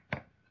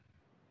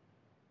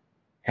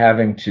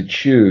having to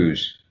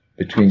choose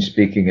between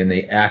speaking in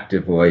the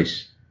active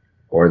voice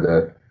or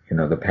the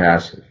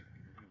passive.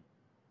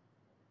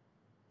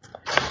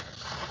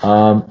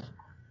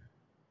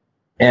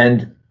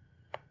 And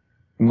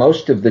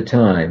most of the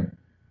time,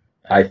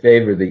 I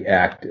favor the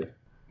active.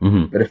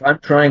 Mm-hmm. But if I'm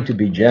trying to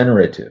be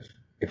generative,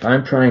 if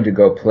I'm trying to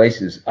go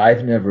places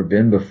I've never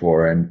been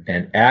before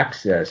and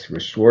access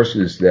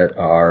resources that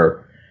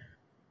are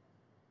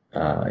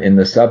in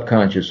the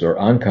subconscious or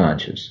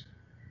unconscious,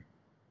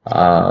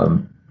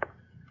 the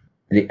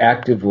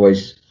active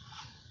voice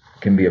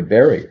can be a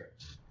barrier.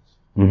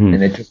 Mm-hmm.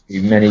 And it took me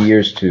many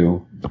years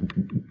to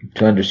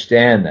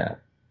understand that.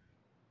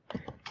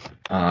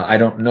 I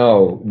don't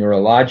know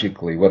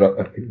neurologically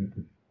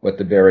what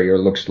the barrier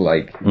looks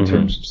like in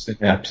terms of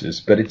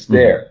synapses, but it's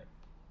there.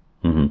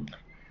 Mm-hmm.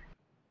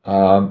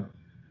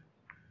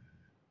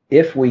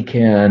 If we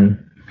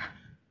can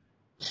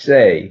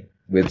say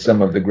with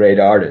some of the great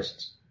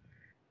artists,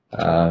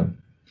 I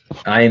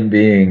am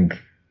being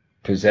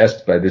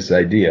possessed by this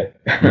idea.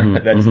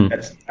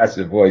 That's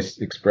passive voice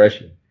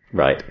expression.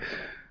 Right.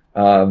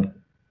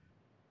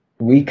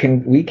 We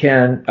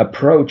can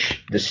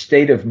approach the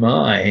state of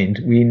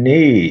mind we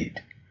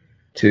need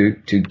to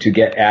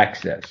get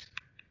access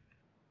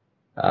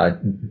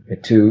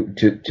to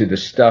the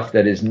stuff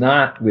that is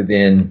not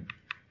within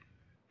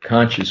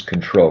conscious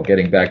control.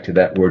 Getting back to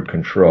that word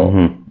control.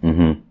 Mm-hmm.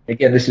 Mm-hmm.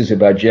 Again, this is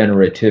about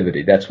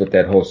generativity. That's what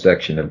that whole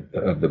section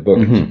of the book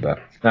is about.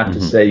 It's not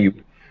to say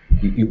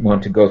you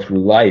want to go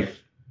through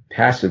life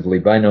passively.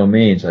 By no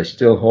means. I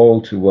still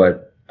hold to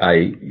what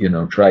I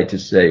tried to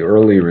say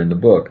earlier in the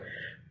book.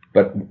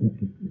 But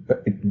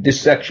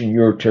this section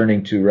you're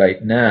turning to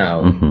right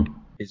now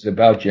is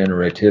about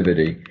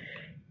generativity.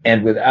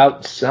 And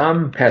without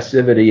some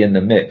passivity in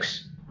the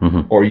mix,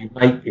 or you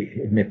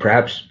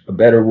perhaps a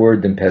better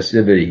word than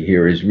passivity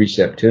here is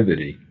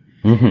receptivity,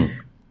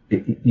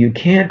 you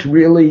can't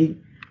really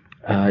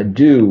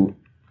do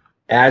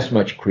as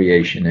much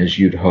creation as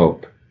you'd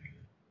hope.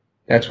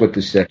 That's what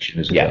this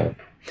section is about.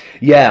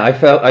 Yeah, I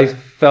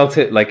felt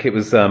it like it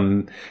was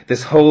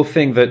this whole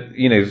thing that,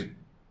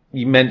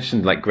 you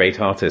mentioned like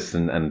great artists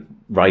and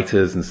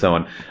writers and so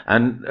on.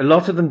 And a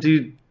lot of them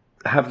do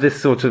have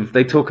this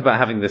they talk about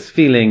having this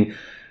feeling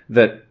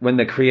that when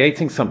they're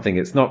creating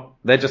something,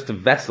 they're just a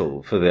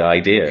vessel for the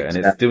idea and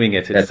it's doing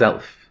it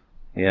itself.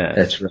 Yeah.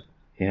 That's right.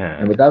 Yeah.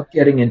 And without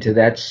getting into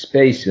that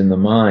space in the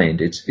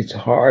mind, it's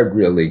hard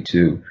really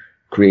to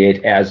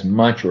create as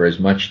much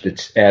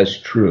that's as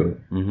true.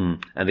 Mm-hmm.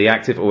 And the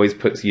active always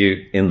puts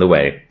you in the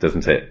way,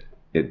 doesn't it?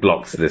 It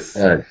blocks this.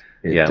 It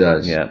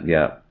does.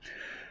 Yeah.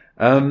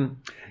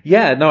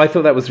 I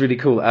thought that was really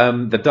cool.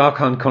 The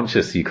dark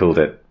unconscious, you called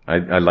it.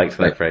 I liked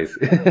that phrase.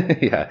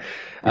 Yeah.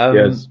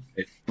 Yes.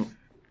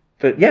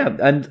 But yeah,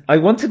 and I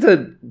wanted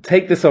to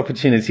take this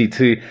opportunity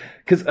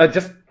because I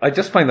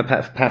just find the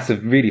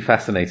passive really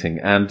fascinating.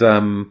 And,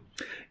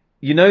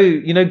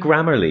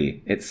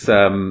 Grammarly,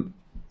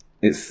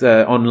 it's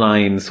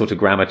online sort of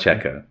grammar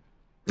checker.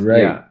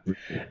 Right. Yeah.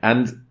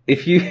 And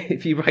if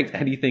you write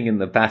anything in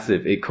the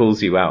passive, it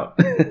calls you out.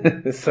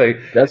 So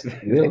that's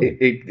really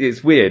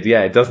it's weird.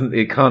 Yeah.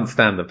 It can't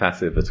stand the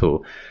passive at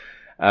all.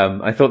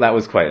 I thought that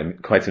was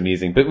quite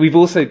amusing. But we've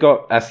also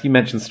got, as you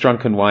mentioned,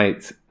 Strunk and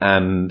White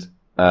and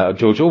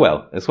George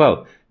Orwell as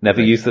well.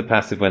 Never use the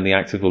passive when the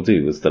active will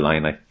do was the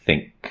line, I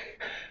think.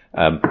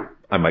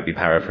 I might be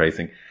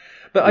paraphrasing.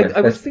 But yes,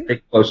 I was thinking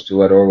very close to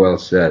what Orwell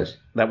says.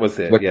 That was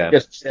it. What you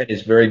just said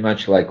is very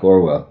much like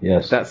Orwell.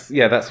 Yes.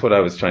 That's what I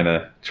was trying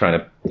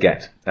to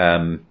get.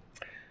 But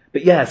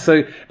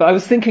I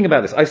was thinking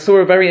about this. I saw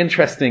a very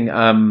interesting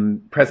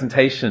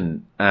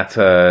presentation at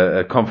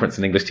a conference,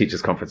 an English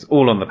teachers conference,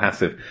 all on the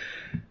passive.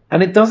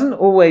 And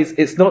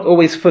it's not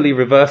always fully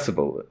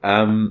reversible.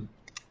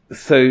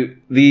 So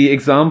the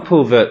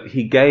example that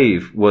he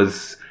gave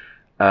was,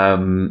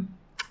 what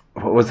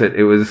was it?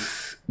 It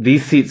was,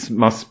 these seats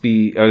must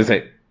be,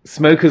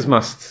 smokers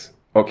must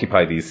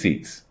occupy these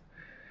seats.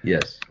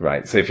 Yes.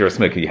 Right. So if you're a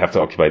smoker, you have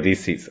to occupy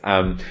these seats.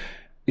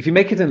 If you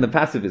make it in the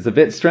passive, it's a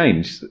bit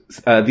strange.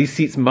 These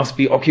seats must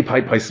be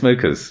occupied by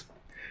smokers.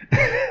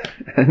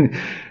 And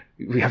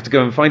we have to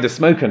go and find a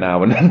smoker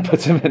now and then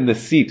put him in the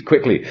seat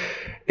quickly.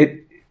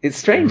 It's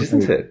strange,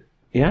 isn't it?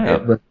 Yeah.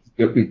 But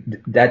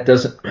that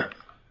doesn't,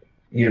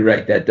 you're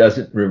right, that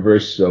doesn't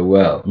reverse so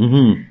well.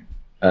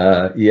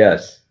 Mm-hmm.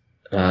 Yes.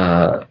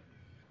 I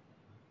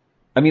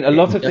mean, a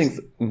lot of things.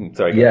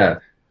 Sorry. Yeah.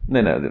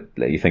 No,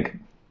 let you think.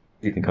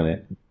 think on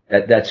it.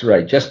 That's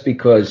right. Just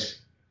because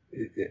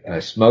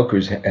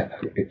smokers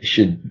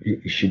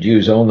should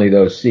use only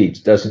those seats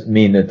doesn't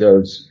mean that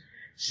those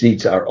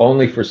seats are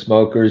only for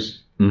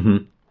smokers.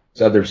 Mm-hmm.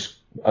 So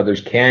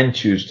others can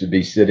choose to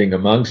be sitting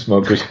among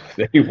smokers if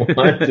they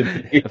want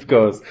to be. Of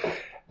course.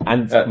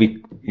 And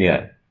we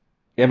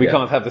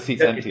can't have the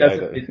seats empty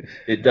either.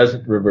 It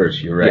doesn't reverse.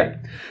 You're right. Yeah.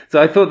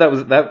 So I thought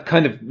that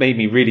kind of made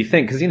me really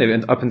think, because,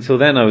 up until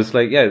then I was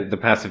like, the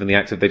passive and the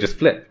active, they just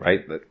flip,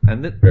 right?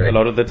 And a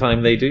lot of the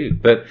time they do.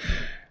 But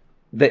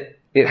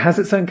it has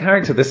its own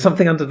character. There's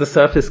something under the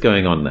surface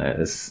going on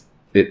there.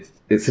 It's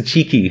a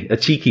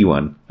cheeky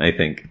one, I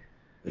think.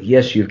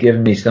 Yes, you've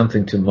given me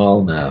something to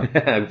mull now.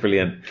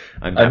 Brilliant.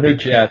 I'm a happy. new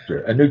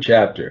chapter on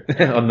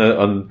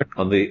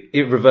the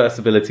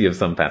irreversibility of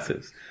some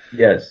passives.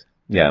 Yes.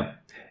 Yeah.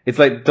 It's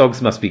like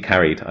dogs must be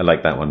carried. I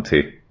like that one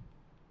too.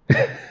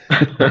 But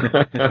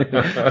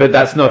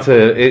that's not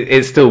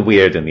it's still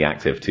weird in the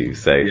active too.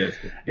 So yes.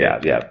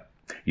 Yeah.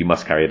 You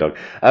must carry a dog.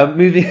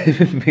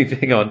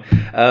 Moving on.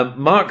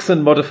 Marks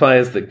and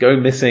modifiers that go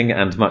missing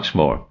and much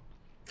more.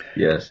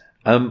 Yes.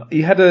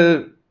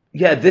 You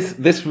had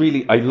this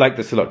really, I like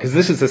this a lot, because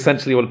this is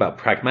essentially all about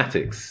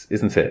pragmatics,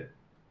 isn't it?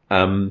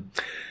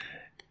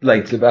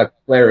 It's about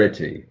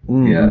clarity.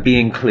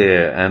 Being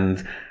clear,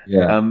 and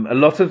a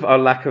lot of our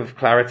lack of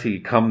clarity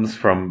comes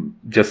from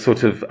just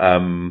sort of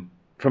from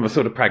a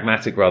sort of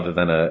pragmatic rather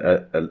than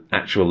a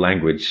actual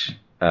language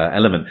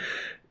element.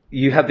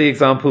 You had the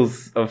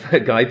examples of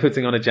a guy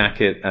putting on a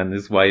jacket and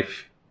his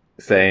wife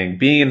saying,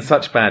 "Being in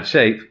such bad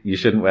shape, you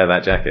shouldn't wear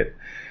that jacket."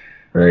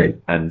 Right.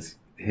 And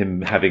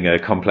him having a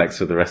complex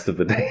for the rest of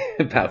the day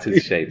about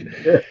his shape.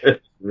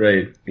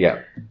 Right. Yeah.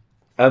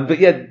 But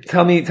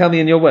tell me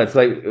in your words,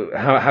 like,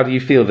 how do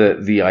you feel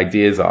that the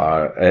ideas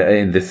are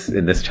in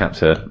this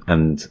chapter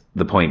and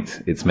the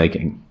point it's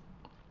making?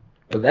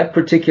 Well, that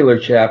particular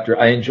chapter,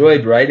 I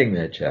enjoyed writing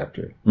that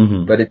chapter,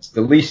 but it's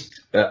the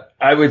least,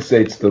 I would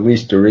say it's the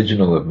least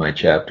original of my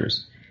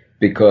chapters,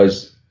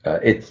 because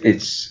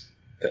it's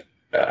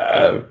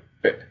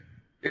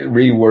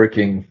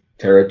reworking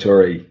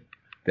territory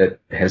that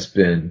has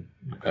been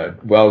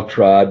well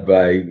trod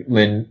by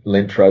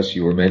Lynn Truss,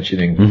 you were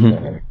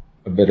mentioning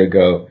a bit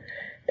ago,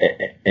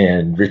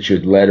 and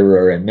Richard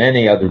Lederer and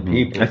many other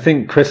people. I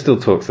think Crystal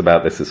talks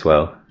about this as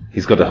well.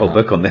 He's got a whole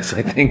book on this,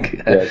 I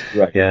think. Yes,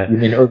 right. Yeah. You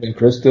mean Irving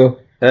Crystal?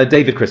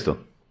 David Crystal.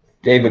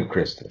 David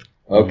Crystal.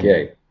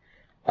 Okay.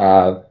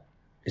 But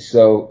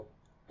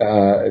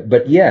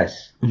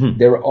yes,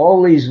 there are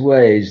all these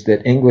ways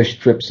that English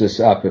trips us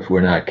up if we're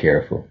not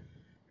careful.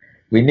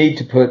 We need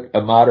to put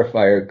a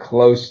modifier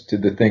close to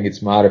the thing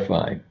it's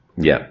modifying.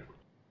 Yeah.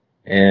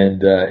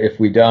 And if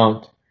we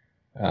don't,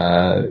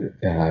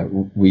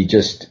 we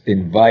just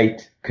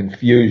invite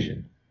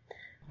confusion.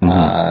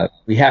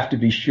 We have to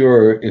be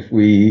sure if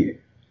we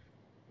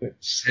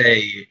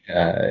say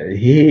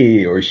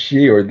he or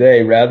she or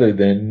they rather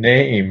than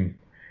name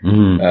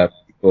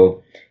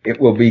people,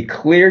 it will be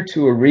clear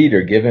to a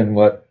reader, given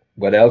what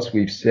else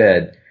we've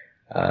said,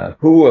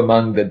 who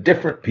among the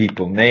different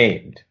people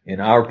named in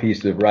our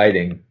piece of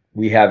writing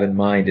we have in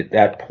mind at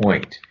that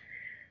point.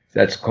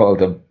 That's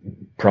called a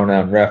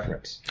pronoun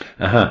reference.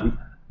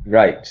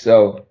 Right.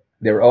 So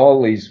there are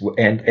all these,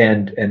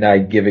 and I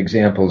give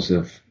examples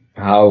of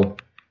how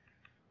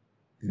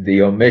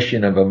the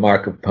omission of a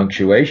mark of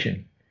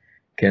punctuation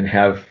can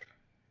have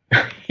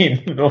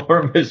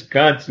enormous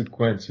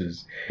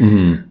consequences.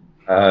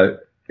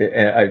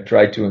 I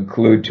tried to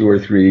include 2 or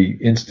 3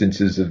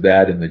 instances of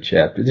that in the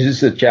chapter. This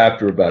is a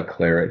chapter about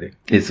clarity.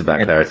 It's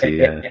about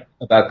clarity,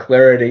 about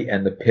clarity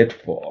and the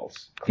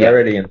pitfalls.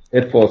 Clarity and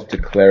pitfalls to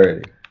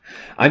clarity.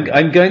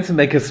 I'm going to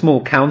make a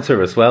small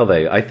counter as well,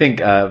 though. I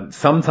think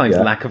sometimes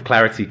lack of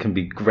clarity can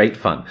be great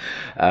fun.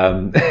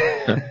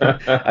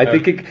 I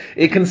think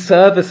it can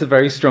serve as a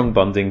very strong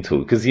bonding tool,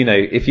 because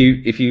if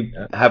you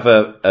have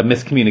a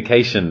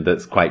miscommunication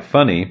that's quite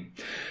funny,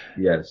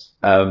 yes,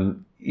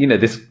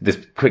 this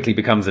quickly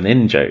becomes an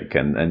in joke,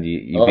 and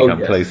you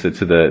become closer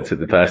to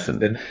the person.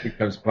 Then it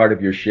becomes part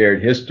of your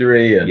shared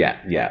history. And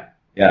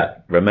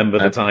Remember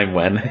the time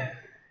when?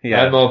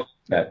 I'm over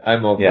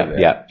that.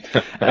 Yeah.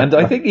 And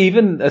I think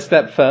even a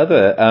step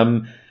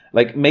further,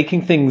 like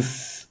making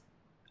things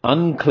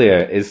unclear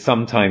is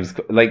sometimes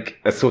like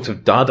a sort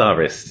of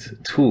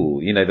Dadaist tool.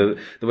 The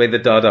way the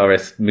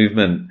Dadaist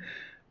movement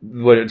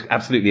were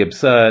absolutely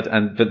absurd,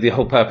 but the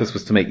whole purpose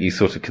was to make you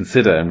sort of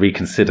consider and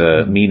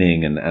reconsider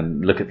meaning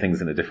and look at things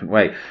in a different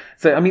way.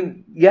 So, I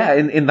mean,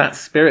 in that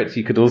spirit,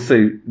 you could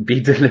also be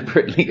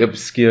deliberately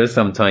obscure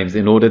sometimes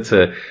in order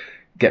to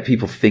get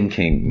people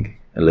thinking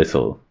a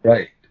little.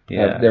 Right.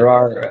 Yeah. There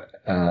are,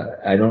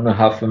 I don't know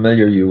how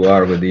familiar you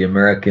are with the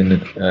American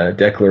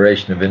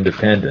Declaration of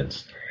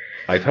Independence.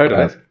 I've heard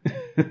of it.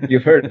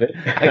 You've heard of it?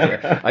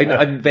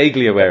 I'm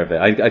vaguely aware of it.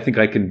 I think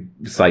I can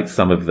cite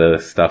some of the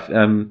stuff.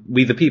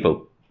 We the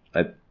People.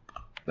 It's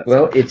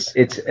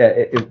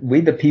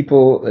We the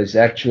People is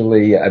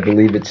actually, I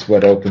believe it's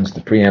what opens the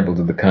preamble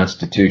to the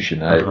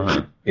Constitution,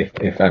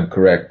 if I'm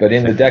correct. But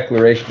in the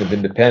Declaration of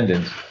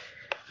Independence,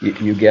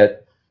 you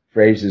get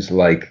phrases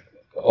like,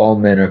 all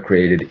men are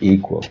created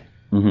equal.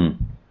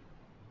 Mm-hmm.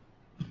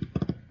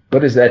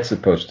 What is that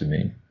supposed to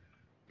mean?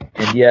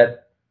 And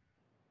yet,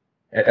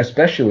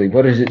 especially,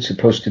 what is it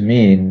supposed to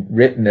mean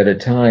written at a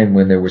time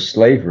when there was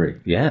slavery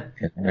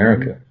in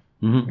America?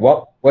 Mm-hmm.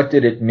 What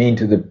did it mean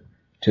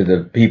to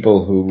the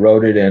people who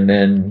wrote it and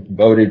then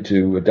voted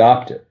to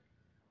adopt it?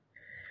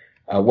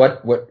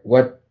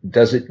 What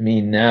does it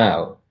mean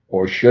now,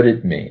 or should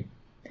it mean?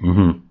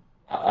 Mm-hmm.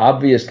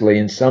 Obviously,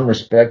 in some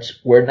respects,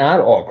 we're not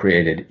all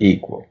created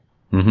equal.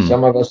 Mm-hmm.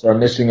 Some of us are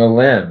missing a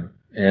limb,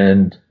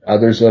 and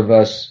others of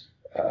us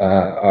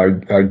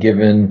are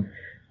given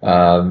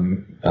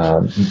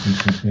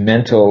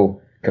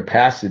mental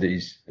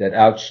capacities that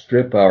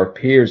outstrip our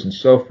peers, and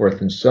so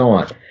forth and so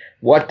on.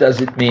 What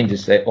does it mean to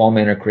say all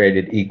men are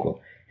created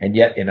equal? And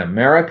yet in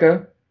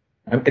America,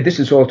 this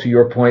is all to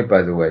your point,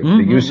 by the way,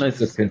 the use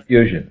of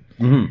confusion.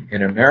 Mm-hmm.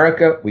 In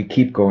America, we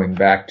keep going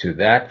back to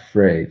that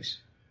phrase.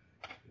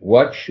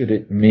 What should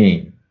it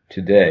mean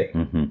today?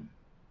 Mm-hmm.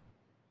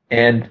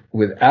 And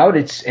without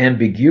its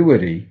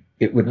ambiguity,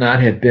 it would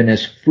not have been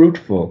as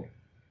fruitful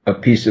a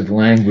piece of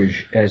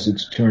language as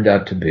it's turned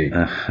out to be.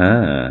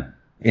 Uh-huh.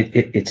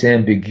 Its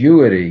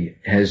ambiguity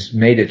has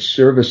made it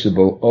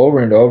serviceable over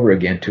and over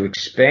again to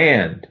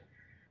expand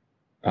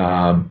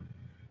the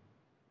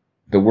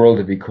world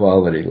of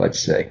equality, let's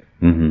say.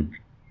 Mm-hmm.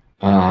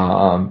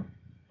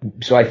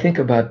 So I think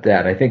about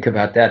that. I think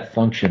about that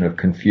function of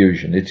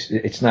confusion.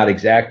 It's not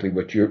exactly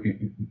what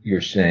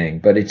you're saying,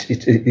 but it's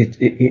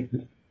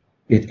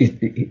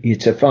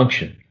a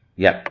function.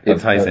 Yeah, it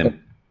ties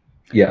in.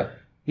 Yeah.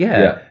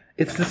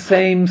 It's the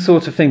same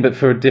sort of thing, but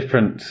for a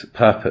different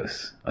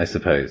purpose, I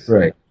suppose.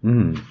 Right.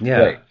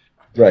 Yeah.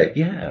 Right.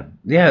 Yeah,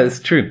 it's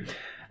true.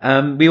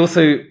 I've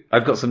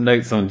got some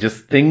notes on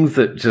just things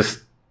that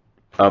just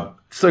are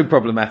so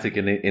problematic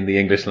in the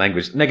English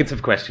language.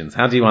 Negative questions.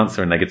 How do you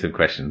answer a negative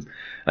question?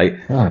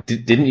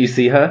 Didn't you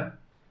see her?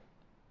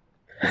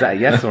 Is that a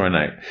yes or a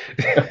no?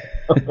 Yeah,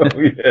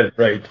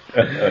 right.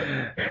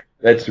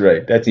 That's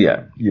right.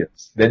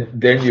 Yes.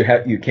 Then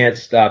you can't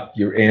stop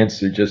your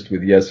answer just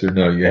with yes or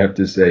no. You have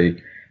to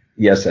say,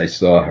 yes, I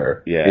saw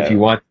her. Yeah.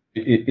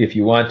 If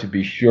you want to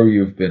be sure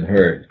you've been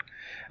heard.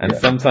 And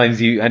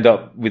sometimes you end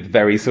up with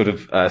very sort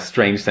of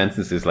strange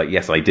sentences like,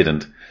 yes, I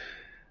didn't.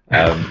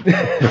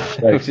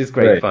 Which is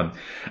great fun.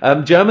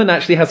 German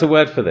actually has a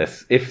word for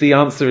this. If the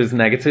answer is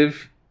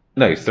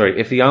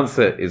if the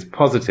answer is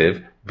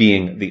positive,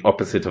 being the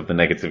opposite of the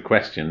negative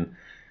question,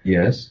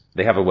 yes,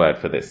 they have a word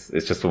for this.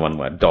 It's just for one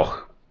word,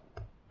 doch.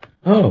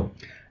 Oh,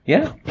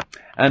 yeah.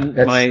 And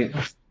and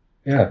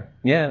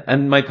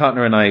my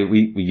partner and I,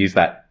 we use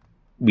that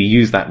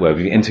word.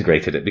 We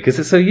integrated it because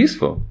it's so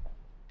useful.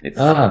 It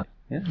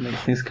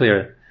makes things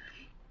clearer.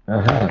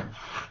 Yeah.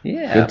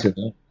 Good to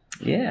know.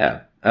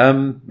 Yeah.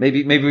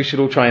 Maybe we should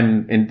all try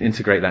and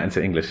integrate that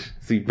into English.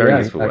 It's a very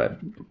useful word.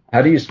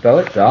 How do you spell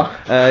it, doch?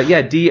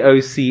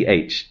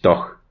 D-O-C-H,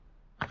 doch.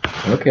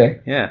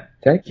 Okay. Yeah.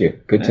 Thank you.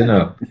 Good to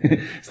know.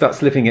 Start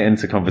slipping it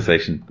into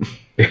conversation.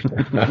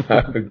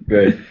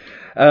 Good.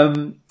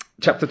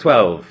 Chapter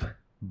 12,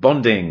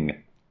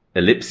 bonding,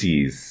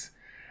 ellipses.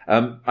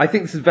 I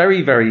think this is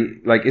very,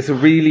 very, it's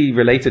really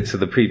related to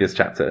the previous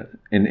chapter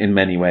in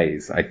many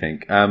ways, I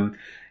think. I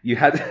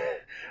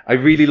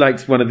really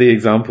liked one of the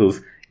examples.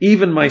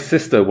 Even my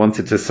sister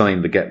wanted to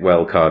sign the get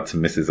well card to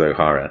Mrs.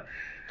 O'Hara.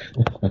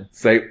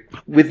 So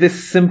with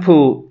this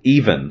simple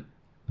even,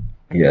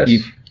 yes,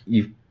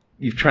 you've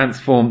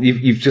transformed,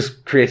 you've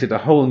just created a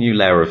whole new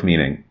layer of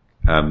meaning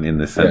in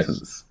this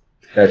sentence.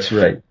 That's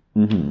right.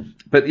 Mm-hmm.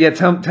 But yeah,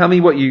 tell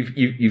me what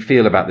you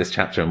feel about this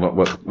chapter and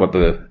what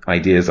the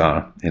ideas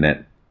are in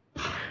it.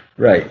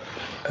 Right.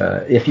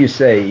 If you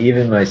say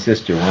even my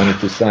sister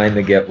wanted to sign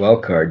the get well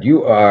card,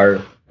 you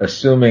are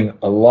assuming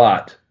a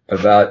lot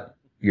about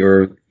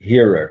your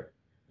hearer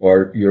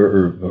or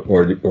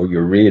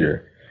your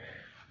reader.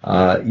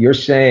 You're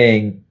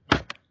saying,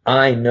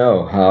 I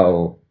know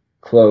how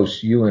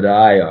close you and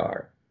I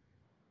are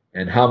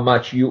and how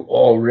much you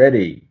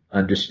already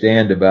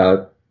understand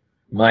about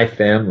my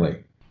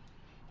family,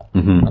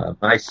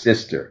 my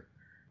sister,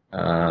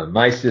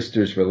 my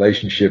sister's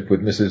relationship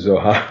with Mrs.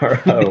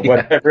 O'Hara,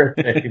 whatever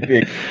it may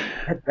be.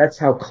 That's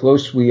how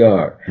close we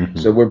are. Mm-hmm.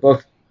 So we're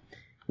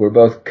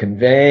both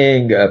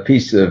conveying a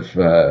piece of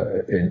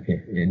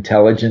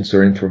intelligence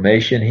or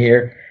information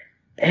here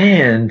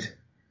and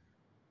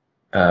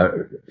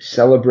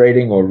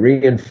celebrating or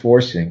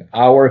reinforcing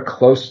our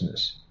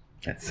closeness.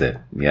 That's it.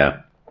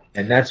 Yeah.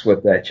 And that's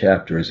what that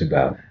chapter is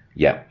about.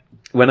 Yeah.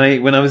 When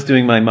I was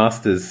doing my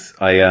master's,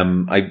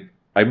 I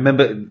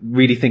remember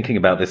really thinking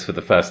about this for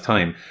the first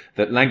time,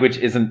 that language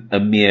isn't a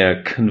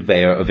mere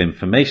conveyor of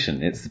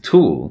information. It's a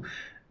tool.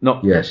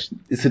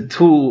 It's a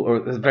tool, or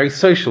a very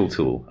social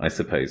tool, I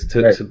suppose,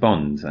 to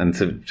bond and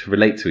to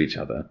relate to each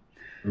other.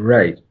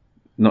 Right.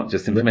 Not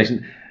just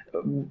information. Right.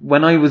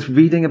 When I was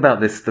reading about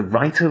this, the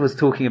writer was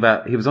talking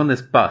about, he was on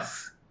this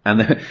bus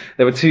and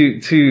there were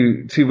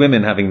two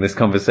women having this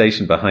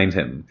conversation behind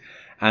him.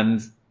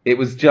 And it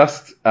was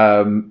just,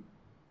 they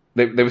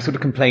were sort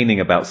of complaining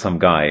about some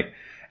guy.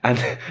 And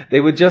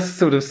they were just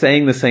sort of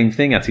saying the same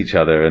thing at each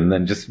other and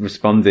then just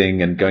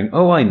responding and going,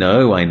 oh, I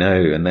know.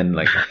 And then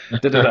like,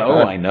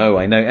 oh, I know.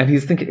 And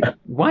he's thinking,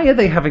 why are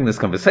they having this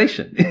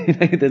conversation?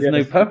 There's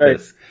no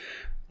purpose.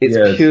 Right.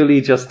 It's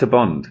purely just to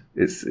bond.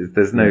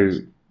 There's no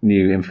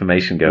new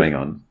information going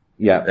on.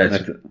 Yeah.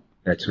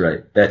 That's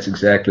right. That's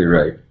exactly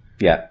right.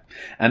 Yeah.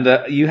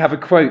 And you have a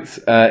quote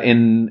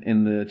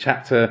in the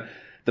chapter,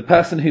 the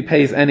person who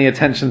pays any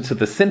attention to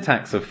the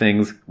syntax of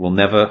things will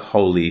never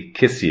wholly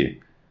kiss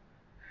you.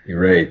 You're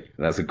right.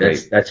 That's a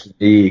great. That's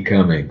E.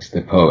 Cummings,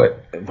 the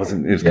poet. It was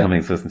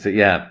Cummings, wasn't it?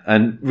 Yeah.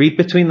 And read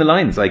between the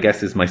lines, I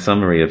guess, is my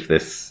summary of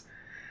this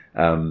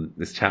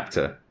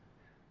chapter.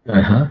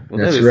 Well,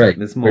 that's right.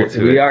 There's more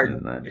to it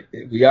than that.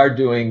 We are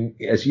doing,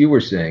 as you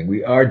were saying,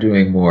 we are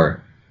doing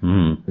more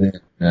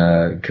than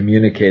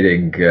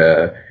communicating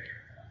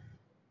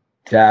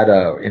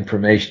data,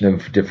 information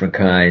of different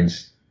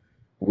kinds.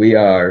 We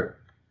are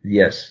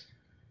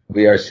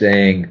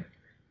saying,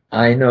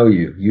 I know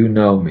you, you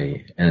know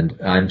me, and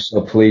I'm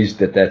so pleased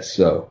that that's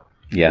so.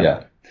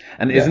 Yeah.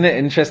 And isn't it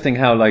interesting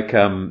how, like,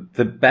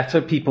 the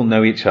better people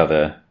know each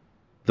other,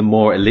 the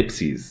more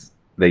ellipses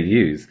they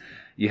use.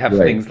 You have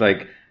things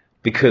like,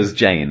 because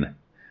Jane,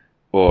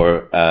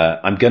 or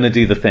I'm going to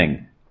do the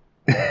thing.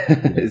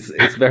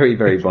 It's very,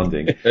 very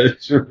bonding.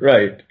 That's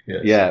right.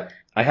 Yes. Yeah.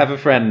 I have a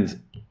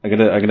friend, I'm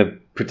gonna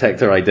protect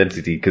her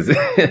identity because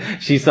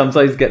she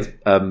sometimes gets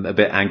a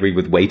bit angry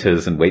with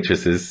waiters and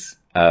waitresses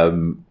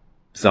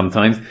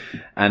sometimes.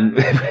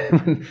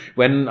 And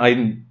when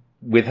I'm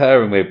with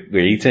her and we're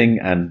eating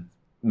and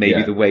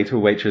maybe the waiter or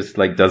waitress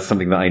like does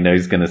something that I know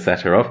is going to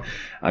set her off,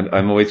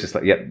 I'm always just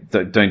like,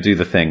 don't do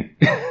the thing.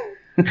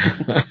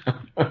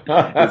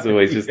 It's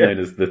always just known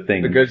as the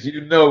thing. Because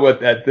you know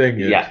what that thing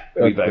is. Yeah,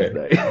 we both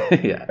know.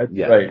 That's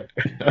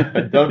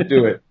right. Don't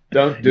do it.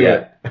 Don't do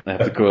it. I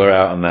have to call her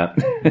out on that.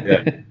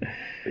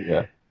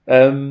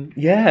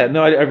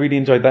 No, I really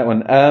enjoyed that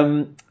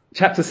one.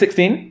 Chapter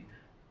 16,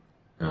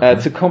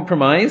 to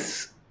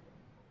compromise,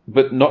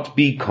 but not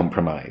be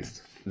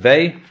compromised.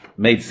 They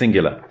made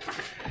singular.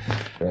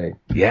 Right.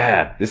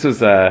 Yeah, this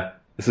was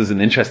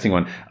an interesting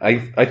one.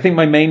 I think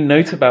my main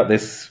note about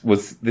this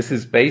was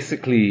is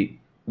basically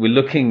we're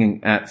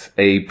looking at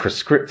a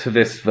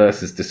prescriptivist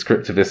versus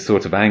descriptivist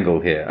sort of angle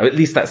here. Or at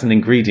least that's an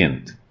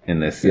ingredient in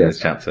this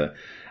chapter.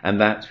 And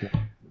that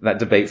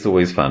debate's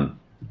always fun.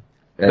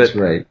 That's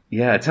right.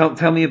 Yeah,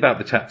 tell me about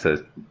the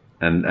chapter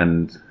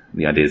and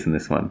the ideas in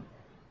this one.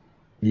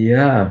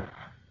 Yeah.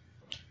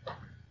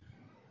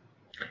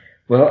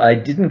 Well, I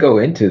didn't go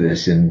into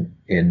this in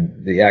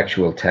the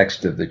actual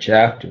text of the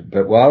chapter,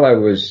 but while I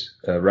was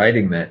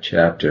writing that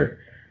chapter,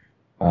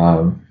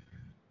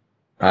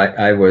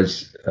 I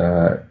was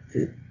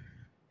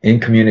in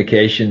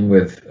communication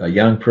with a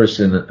young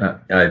person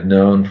I've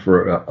known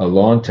for a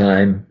long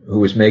time who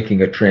was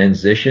making a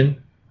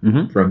transition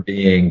from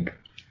being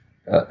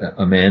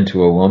a man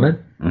to a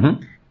woman.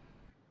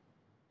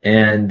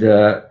 And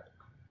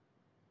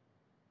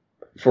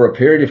for a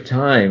period of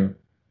time,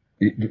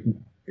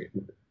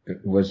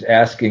 was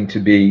asking to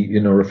be,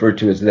 referred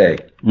to as they.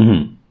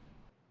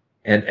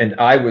 And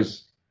I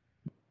was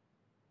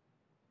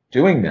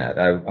doing that.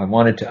 I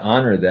wanted to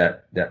honor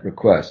that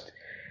request.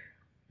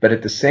 But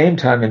at the same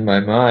time in my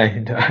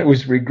mind, I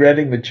was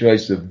regretting the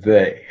choice of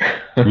they.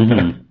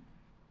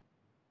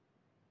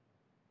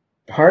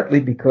 Partly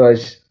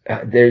because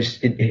there's,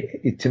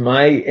 to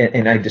my,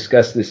 and I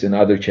discussed this in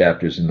other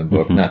chapters in the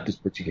book, not this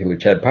particular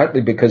chapter,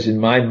 partly because in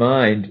my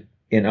mind,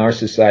 in our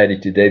society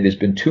today, there's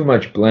been too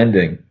much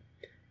blending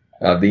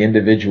of the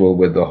individual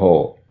with the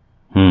whole.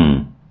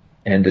 And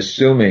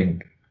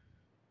assuming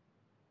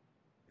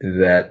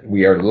that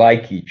we are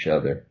like each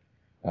other,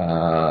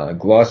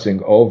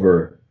 glossing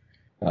over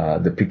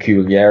the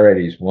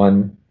peculiarities,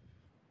 one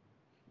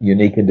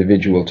unique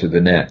individual to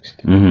the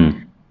next.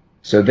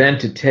 So then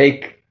to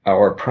take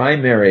our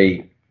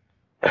primary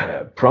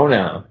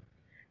pronoun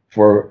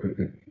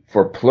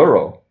for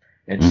plural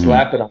and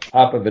slap it on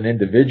top of an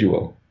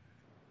individual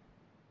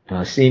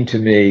seemed to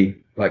me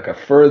like a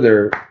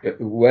further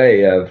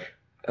way of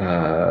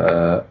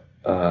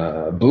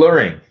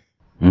blurring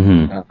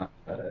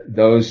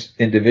those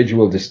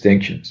individual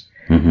distinctions.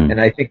 And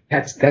I think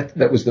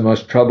that was the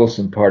most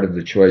troublesome part of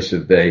the choice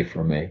of they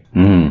for me.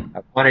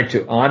 I wanted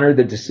to honor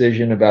the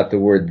decision about the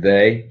word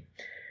they,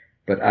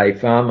 but I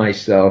found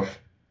myself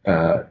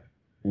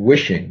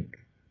wishing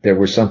there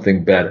was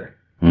something better.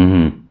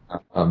 And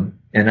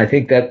I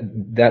think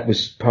that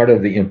was part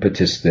of the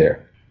impetus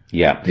there.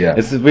 Yeah.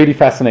 It's a really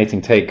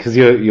fascinating take because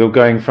you're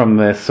going from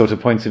this sort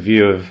of point of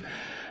view of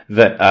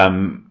that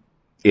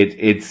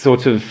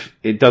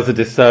it does a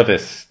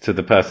disservice to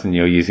the person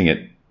you're using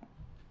it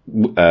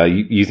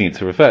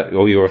to refer,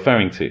 or you're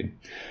referring to,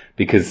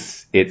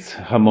 because it's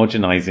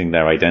homogenizing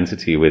their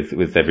identity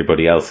with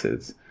everybody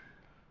else's.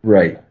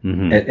 Right.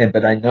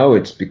 But I know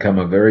it's become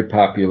a very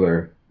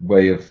popular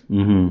way of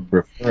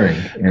referring.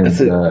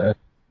 And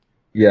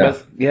Yeah.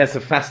 It's a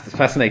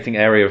fascinating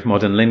area of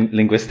modern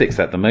linguistics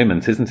at the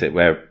moment, isn't it?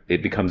 Where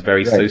it becomes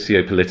very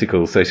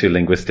socio-political,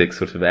 socio-linguistic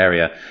sort of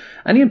area.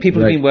 And even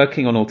people have been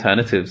working on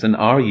alternatives and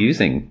are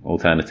using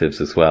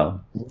alternatives as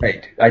well.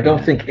 Right. I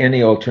don't think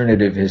any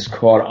alternative has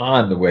caught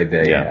on the way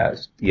they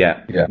has.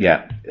 Yeah.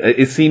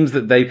 It seems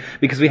that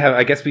because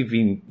I guess we've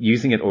been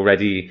using it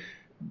already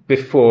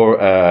before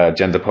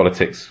gender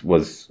politics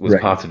was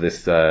part of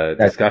this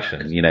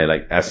discussion,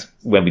 like as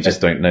when we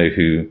just don't know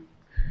who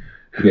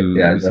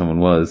someone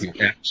was.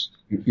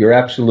 You're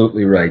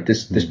absolutely right.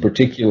 This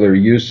particular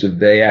use of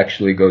they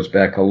actually goes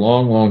back a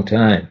long, long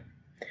time.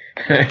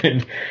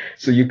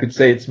 So you could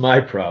say it's my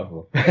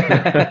problem. You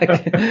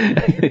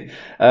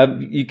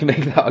can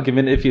make that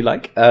argument if you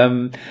like.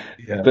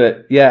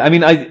 But yeah, I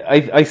mean,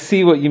 I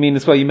see what you mean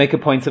as well. You make a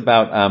point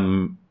about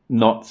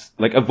not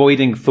like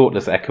avoiding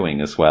thoughtless echoing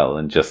as well,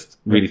 and just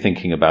really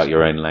thinking about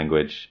your own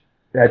language.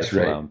 That's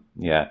right. Well.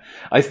 Yeah,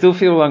 I still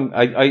feel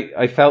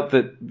I felt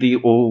that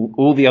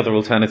all the other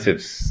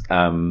alternatives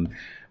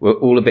were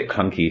all a bit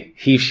clunky.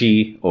 He,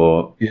 she,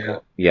 or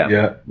yeah.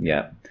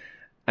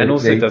 And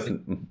also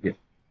doesn't. Yeah.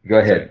 Go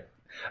ahead.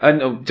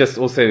 And just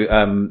also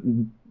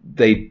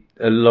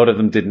a lot of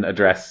them didn't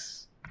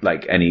address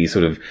like any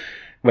sort of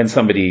when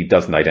somebody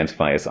doesn't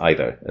identify as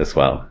either as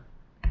well.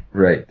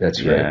 Right.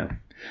 That's right.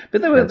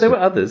 But there were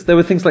others. There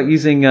were things like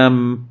using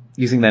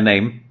their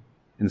name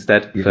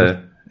instead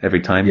for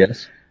every time.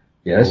 Yes.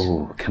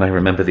 Oh, can I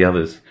remember the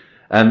others?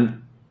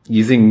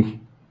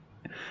 Using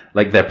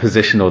like their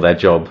position or their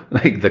job,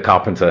 like the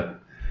carpenter.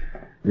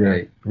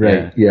 Right.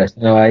 Yes.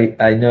 No,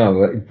 I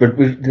know. But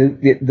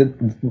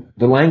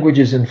the language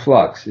is in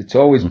flux. It's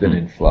always been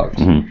in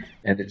flux. And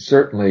it's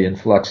certainly in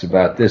flux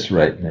about this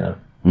right now.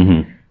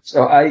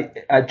 So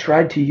I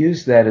tried to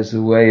use that as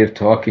a way of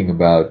talking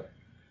about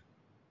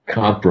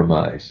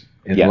compromise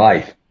in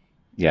life.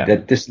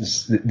 That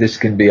this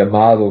can be a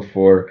model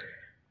for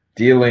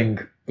dealing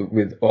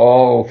with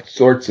all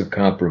sorts of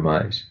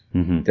compromise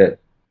that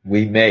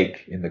we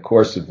make in the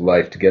course of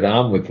life to get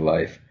on with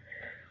life.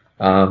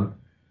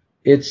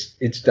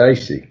 It's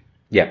dicey.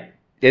 Yeah.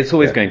 It's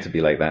always going to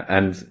be like that.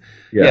 And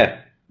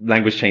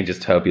language change is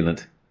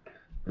turbulent.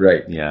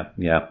 Right. Yeah.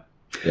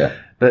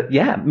 But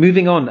yeah,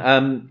 moving on.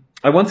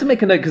 I want to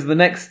make a note because the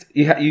next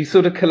you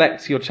sort of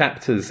collect your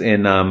chapters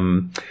in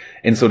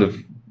sort of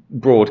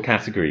broad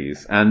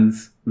categories, and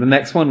the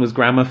next one was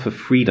grammar for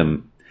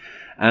freedom,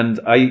 and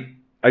I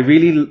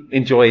really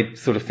enjoyed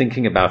sort of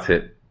thinking about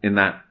it in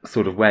that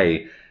sort of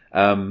way.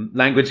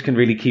 Language can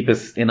really keep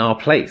us in our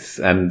place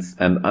and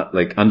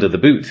like under the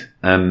boot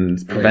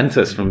and prevent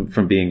us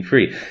from being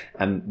free.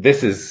 And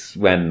this is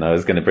when I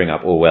was going to bring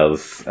up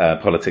Orwell's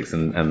politics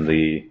and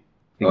the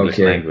English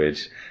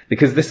language,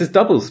 because this is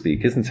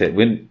doublespeak, isn't it?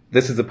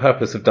 This is the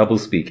purpose of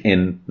doublespeak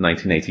in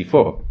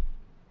 1984.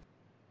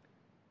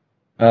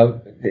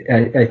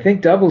 I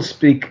think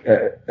doublespeak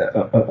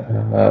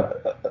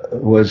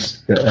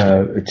was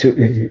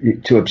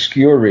to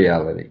obscure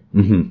reality.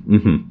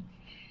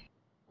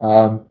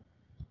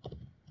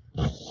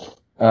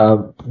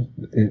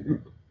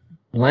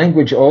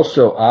 Language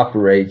also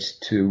operates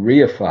to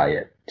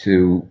reify it,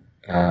 to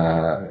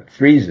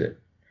freeze it,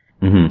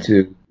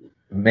 to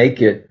make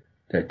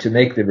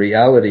the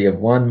reality of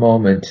one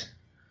moment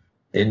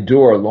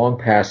endure long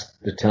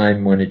past the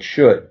time when it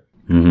should.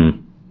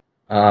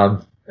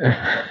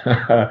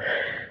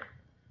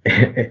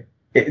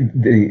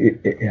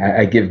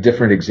 I give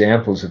different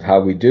examples of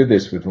how we do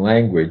this with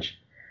language.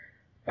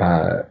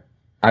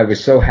 I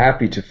was so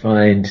happy to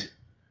find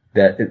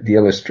that the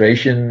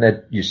illustration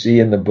that you see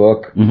in the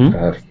book,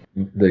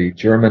 the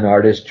German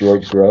artist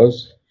George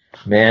Gross,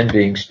 man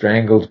being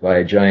strangled by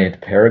a giant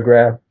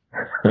paragraph.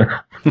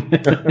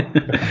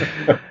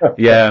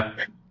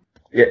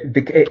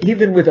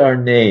 Even with our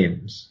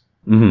names,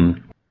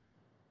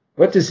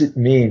 what does it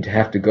mean to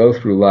have to go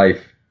through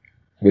life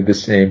with the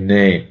same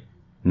name,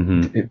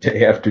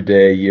 day after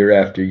day, year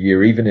after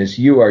year, even as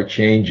you are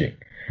changing?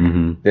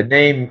 The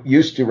name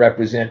used to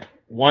represent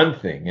one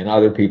thing in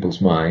other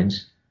people's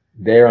minds,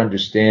 their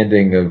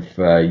understanding of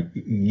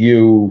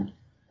you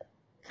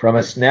from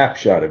a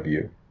snapshot of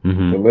you,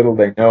 the little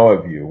they know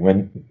of you,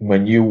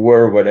 when you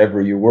were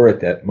whatever you were at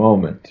that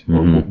moment,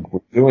 or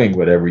were doing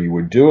whatever you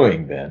were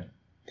doing then.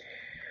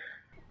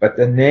 But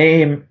the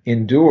name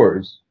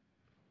endures,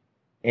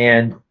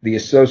 and the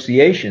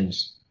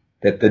associations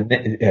that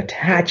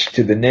attached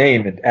to the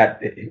name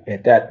at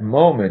that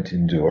moment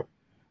endure.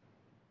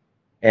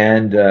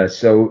 And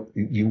so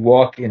you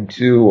walk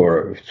into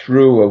or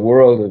through a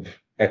world of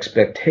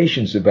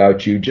expectations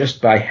about you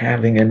just by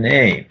having a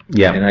name.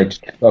 And I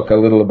talk a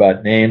little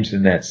about names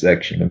in that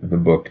section of the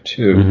book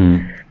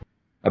too.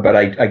 But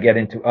I get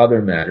into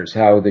other matters,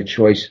 how the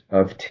choice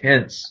of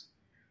tense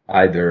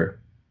either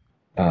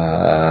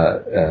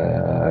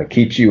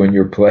keeps you in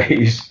your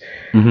place,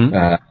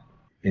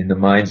 in the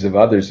minds of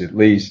others at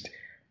least,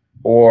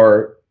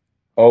 or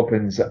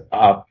opens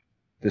up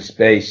the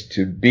space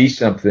to be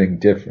something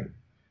different.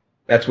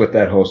 That's what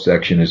that whole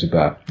section is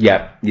about.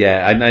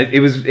 And it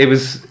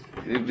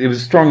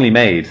was strongly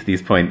made,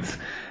 these points.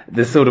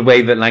 the sort of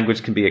way that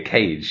language can be a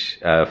cage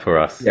for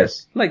us.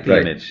 Yes. Like the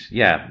image.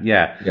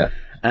 Yeah.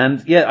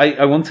 And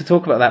I want to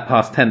talk about that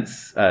past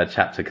tense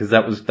chapter because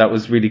that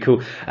was really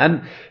cool.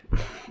 And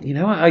you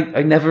know,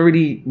 I never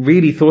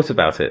really thought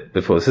about it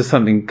before. This is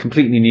something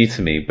completely new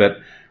to me. But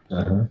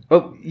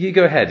well, you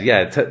go ahead.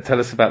 Yeah, tell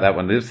us about that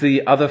one. There's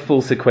the other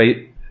false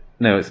equation.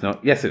 No, it's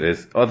not. Yes, it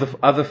is.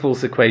 Other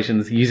false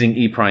equations using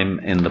e prime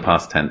in the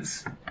past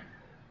tense.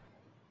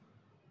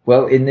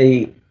 Well,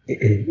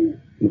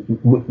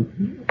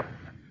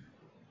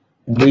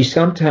 we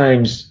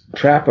sometimes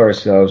trap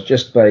ourselves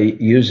just by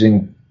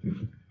using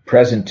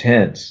present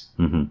tense.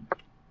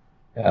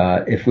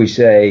 If we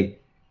say,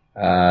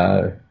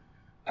 I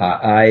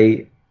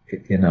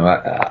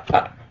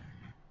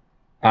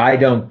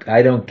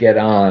don't get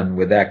on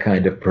with that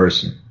kind of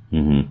person.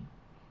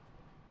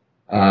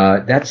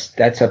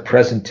 That's a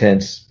present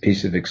tense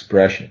piece of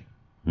expression.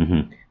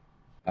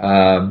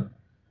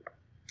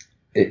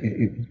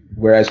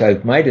 Whereas I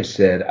might have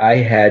said I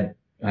had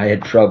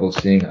trouble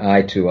seeing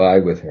eye to eye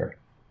with her,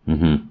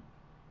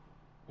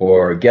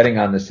 or getting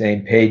on the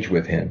same page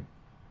with him.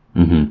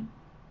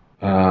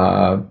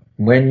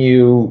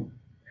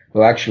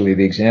 Actually,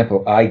 the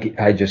example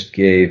I just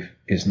gave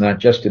is not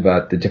just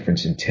about the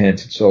difference in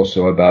tense; it's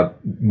also about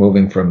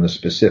moving from the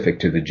specific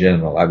to the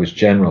general. I was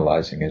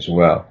generalizing as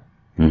well.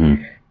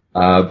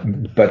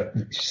 But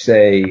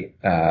say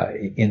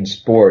in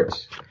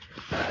sports,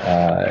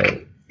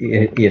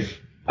 if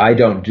I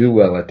don't do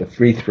well at the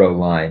free throw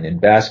line in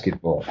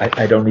basketball,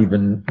 I don't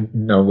even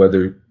know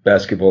whether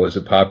basketball is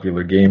a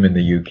popular game in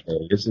the UK.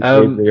 Is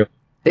it?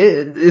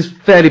 It is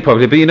fairly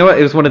popular, but you know what?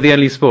 It was one of the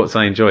only sports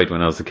I enjoyed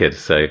when I was a kid.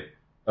 So,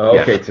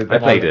 okay, yeah, so I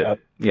played it.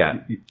 Yeah.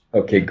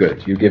 Okay,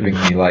 good. You're giving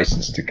me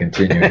license to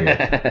continue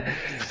here.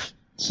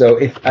 So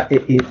if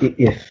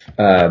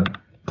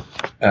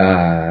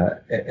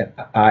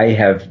I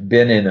have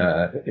been in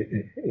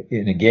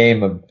a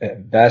game of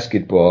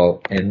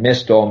basketball and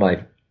missed all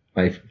my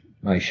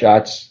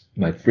shots,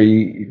 my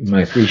free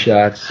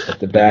shots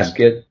at the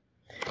basket,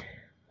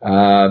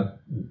 I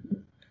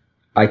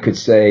could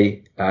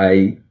say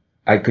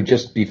I could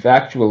just be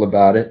factual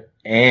about it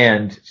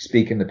and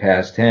speak in the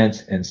past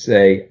tense and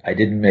say I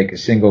didn't make a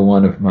single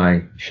one of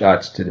my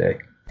shots today.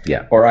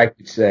 Yeah. Or I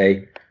could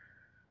say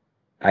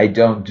I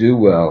don't do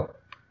well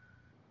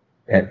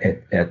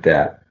at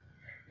that,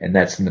 and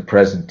that's in the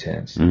present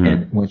tense.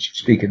 And once you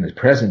speak in the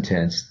present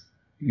tense,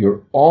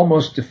 you're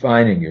almost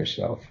defining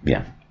yourself.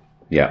 Yeah.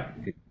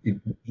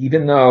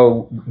 Even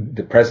though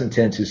the present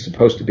tense is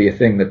supposed to be a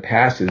thing that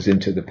passes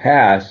into the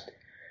past,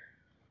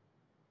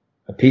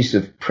 a piece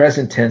of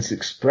present tense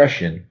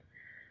expression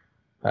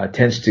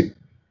tends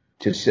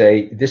to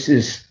say this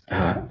is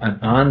an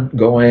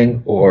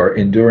ongoing or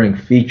enduring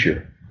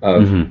feature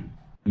of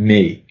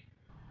me.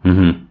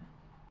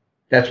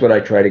 That's what I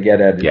try to get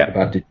at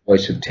about the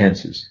choice of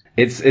tenses.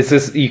 It's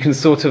this, you can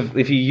sort of,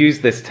 if you use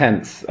this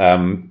tense,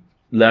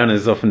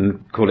 learners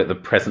often call it the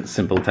present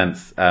simple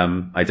tense.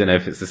 I don't know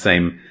if it's the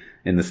same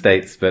in the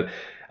States, but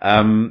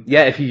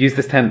if you use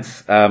this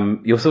tense,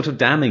 you're sort of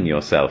damning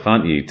yourself,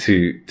 aren't you,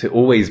 to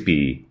always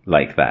be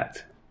like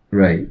that.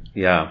 Right.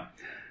 Yeah.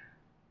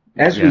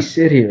 As we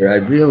sit here, I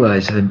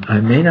realize I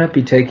may not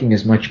be taking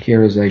as much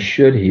care as I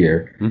should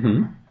here.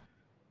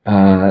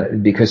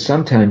 Because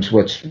sometimes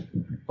what's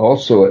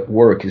also at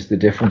work is the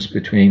difference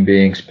between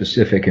being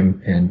specific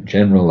and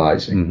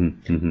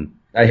generalizing.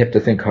 I have to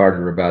think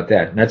harder about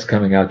that, and that's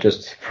coming out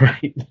just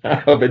right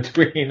now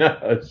between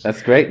us.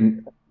 That's great.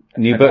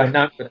 New book. I'm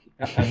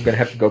going to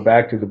have to go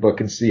back to the book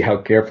and see how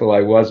careful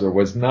I was or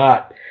was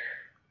not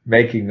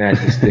making that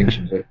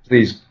distinction. But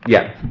please,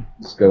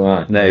 let's go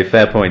on. No,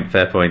 fair point.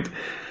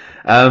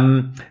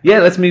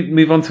 Let's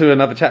move on to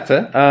another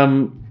chapter.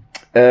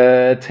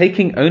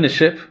 Taking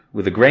ownership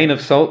with a grain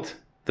of salt,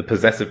 the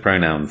possessive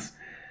pronouns.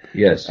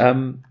 Yes.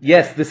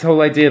 Yes, this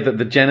whole idea that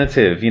the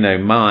genitive,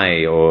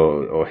 my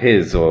or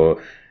his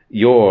or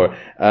your,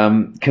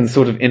 can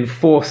sort of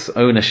enforce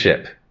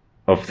ownership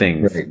of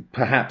things,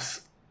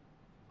 perhaps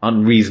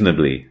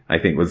unreasonably, I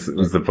think was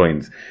the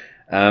point.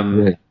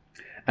 And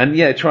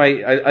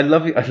I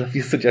love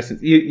your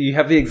suggestions. You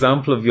have the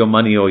example of your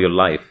money or your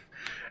life,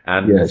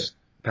 and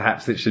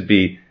perhaps it should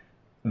be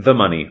the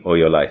money or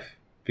your life,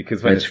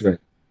 because when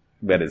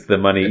it's the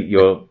money,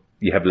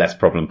 you have less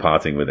problem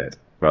parting with it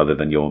rather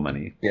than your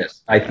money.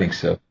 Yes, I think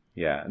so.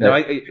 Yeah, no,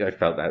 I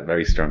felt that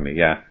very strongly.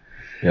 Yeah.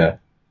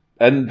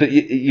 And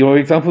your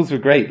examples were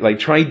great. Like,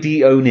 try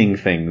de-owning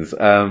things.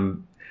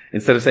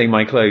 Instead of saying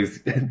my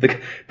clothes,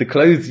 the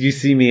clothes you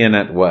see me in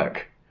at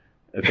work.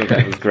 I thought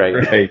that was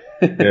great.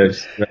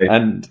 Yes.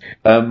 And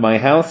my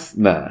house,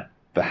 the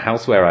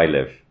house where I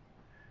live.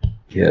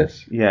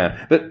 Yes.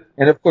 Yeah,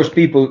 and of course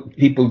people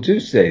do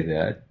say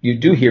that. You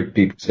do hear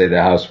people say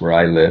the house where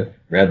I live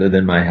rather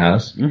than my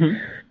house.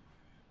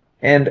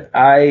 And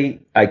I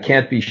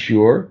can't be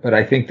sure, but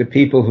I think the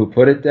people who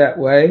put it that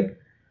way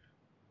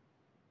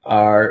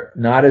are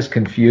not as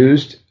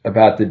confused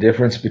about the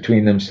difference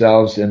between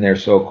themselves and their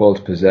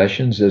so-called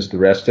possessions as the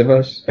rest of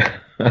us.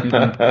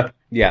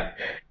 Yeah.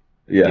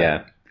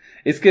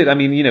 it's good. I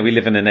mean, we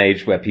live in an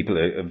age where people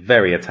are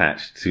very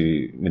attached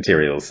to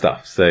material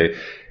stuff. So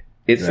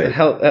it's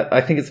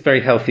I think it's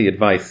very healthy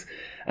advice.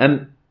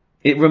 And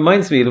it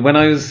reminds me that when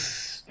I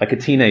was like a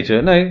teenager,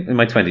 in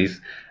my 20s,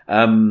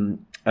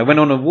 I went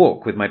on a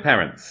walk with my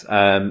parents.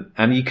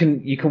 And you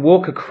can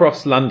walk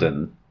across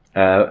London.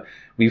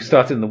 We've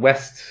started in the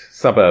west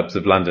suburbs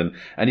of London,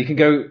 and you can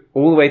go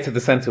all the way to the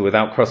centre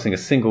without crossing a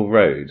single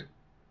road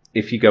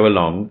if you go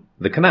along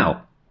the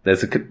canal.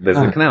 There's a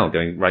canal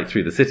going right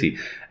through the city.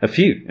 A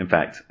few, in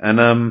fact.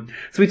 And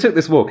so we took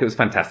this walk. It was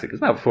fantastic. It was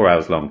about 4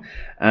 hours long.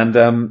 And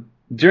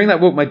during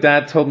that walk, my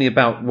dad told me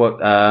about what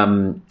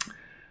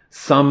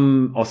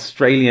some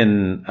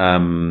Australian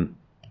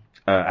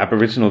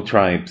Aboriginal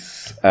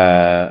tribes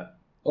the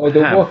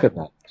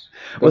walkabout.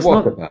 Well,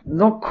 it's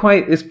not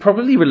quite. It's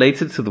probably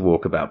related to the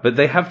walkabout, but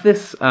they have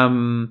this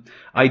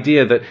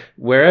idea that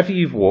wherever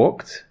you've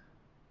walked,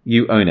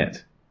 you own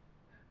it.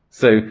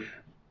 So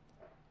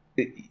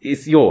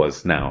it's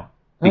yours now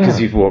because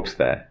you've walked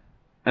there,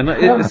 and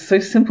it's so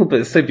simple,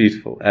 but it's so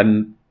beautiful,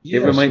 and it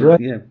reminds. Right.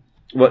 Yeah,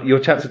 well, your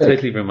chapter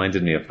totally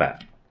reminded me of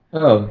that.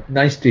 Oh,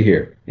 nice to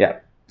hear. Yeah.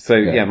 So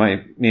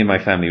me and my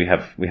family,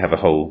 we have a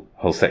whole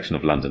section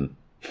of London.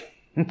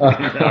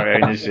 Our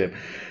ownership.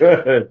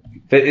 Good.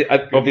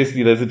 But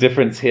obviously there's a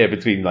difference here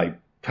between like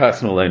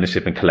personal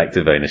ownership and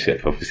collective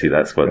ownership. Obviously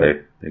that's what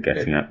they're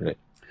getting at.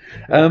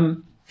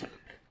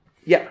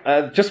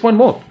 Right. Just one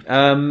more.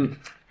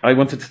 I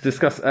wanted to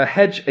discuss a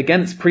hedge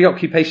against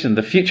preoccupation,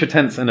 the future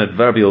tense and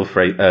adverbial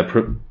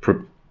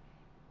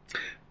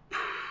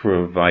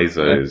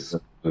provisos.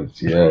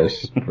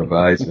 Yes,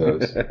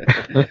 provisos.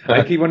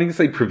 I keep wanting to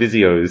say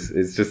provisios.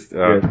 It's just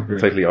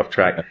totally off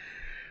track.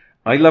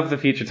 I love the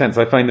future tense.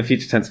 I find the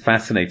future tense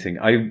fascinating.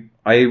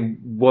 I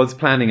was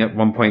planning at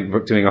one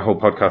point doing a whole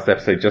podcast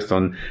episode just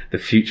on the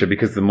future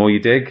because the more you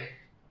dig,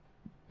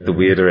 the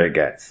weirder it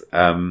gets.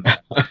 But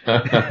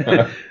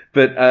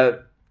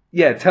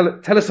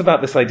tell us about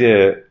this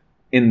idea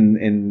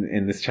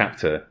in this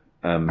chapter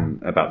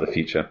about the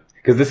future,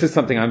 because this is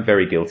something I'm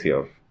very guilty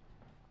of.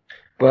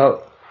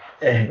 Well,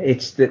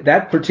 it's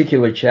that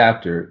particular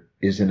chapter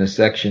is in a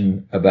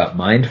section about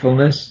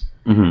mindfulness.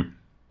 Mm-hmm.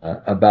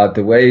 About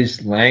the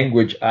ways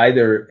language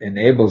either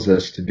enables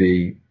us to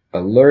be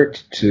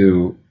alert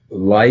to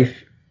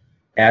life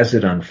as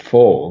it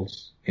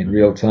unfolds in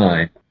real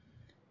time,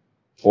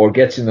 or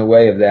gets in the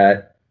way of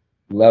that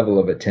level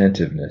of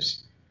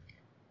attentiveness.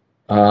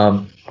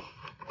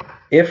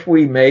 If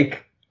we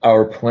make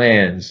our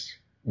plans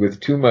with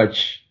too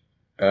much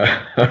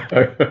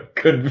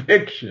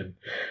conviction,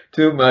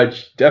 too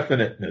much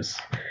definiteness,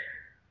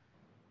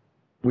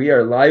 we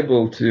are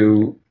liable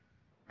to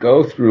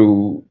go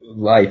through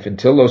life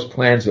until those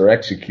plans are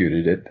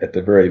executed at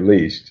the very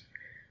least,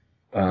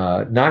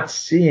 not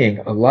seeing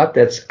a lot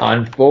that's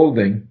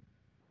unfolding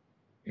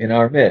in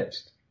our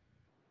midst.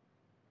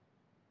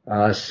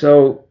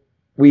 So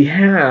we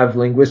have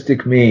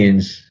linguistic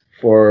means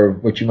for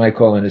what you might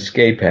call an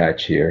escape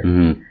hatch here.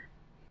 Mm-hmm.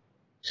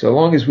 So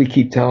long as we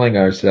keep telling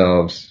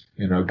ourselves,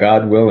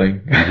 God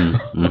willing,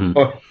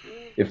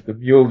 if the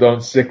mule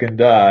don't sick and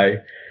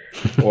die,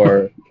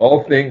 or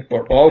all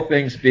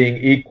things being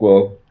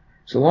equal,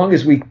 so long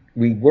as we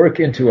work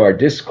into our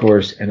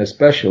discourse, and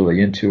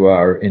especially into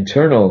our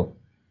internal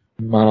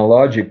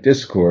monologic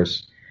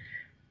discourse,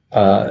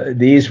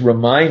 these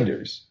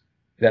reminders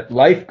that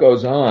life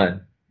goes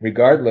on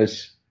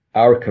regardless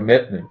our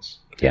commitments.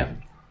 Yeah.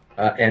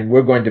 And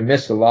we're going to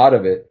miss a lot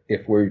of it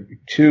if we're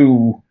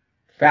too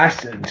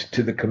fastened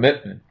to the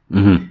commitment.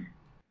 Mm-hmm.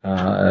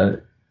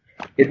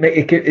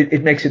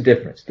 It makes a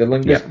difference. The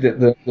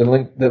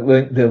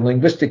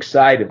linguistic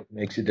side of it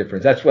makes a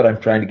difference. That's what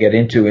I'm trying to get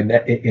into in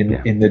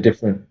the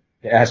different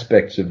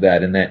aspects of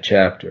that in that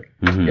chapter.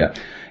 Mm-hmm.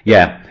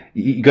 Yeah.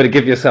 You got to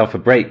give yourself a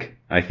break,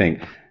 I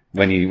think,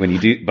 when you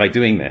do by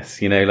doing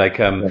this.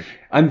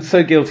 I'm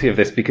so guilty of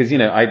this because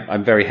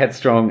I'm very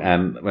headstrong,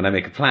 and when I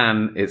make a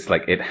plan, it's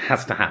like it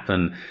has to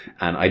happen,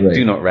 and I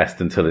do not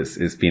rest until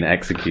it's been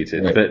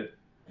executed. Right. But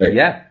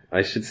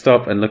I should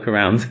stop and look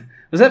around.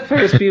 Was that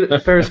Ferris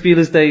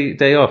Bueller's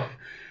Day Off?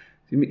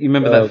 You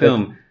remember that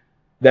film?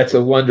 That's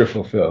a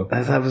wonderful film.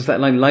 That was that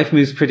line. Life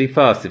moves pretty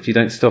fast. If you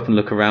don't stop and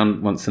look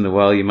around once in a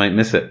while, you might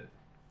miss it.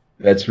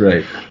 That's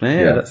right.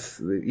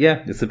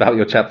 It's about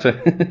your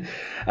chapter.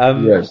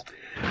 Yes.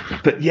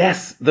 But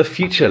yes, the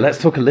future. Let's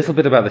talk a little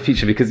bit about the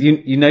future, because you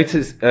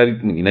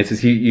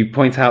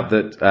point out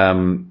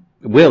that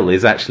will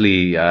is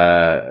actually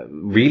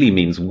really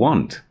means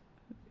want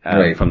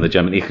from the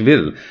German ich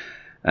will,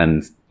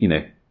 and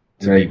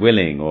to be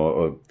willing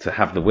or to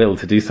have the will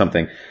to do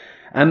something.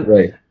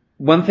 And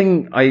one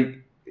thing I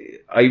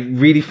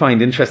really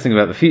find interesting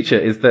about the future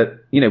is that,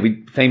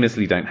 we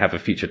famously don't have a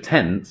future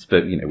tense,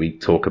 but, we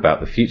talk about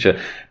the future.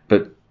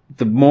 But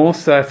the more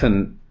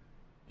certain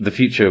the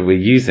future we're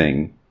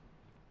using,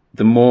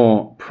 the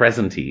more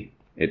present-y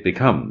it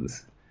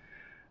becomes.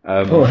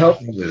 Help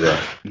me with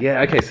that.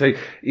 Yeah, okay, so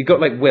you've got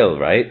like will,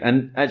 right?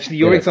 And actually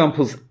your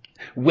examples,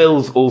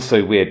 will's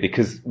also weird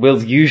because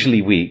will's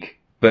usually weak.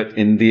 But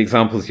in the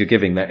examples you're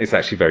giving, that it's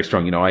actually very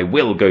strong. I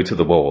will go to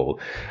the wall.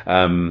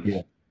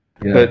 Yeah.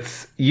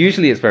 But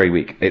usually it's very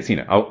weak. It's,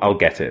 I'll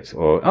get it,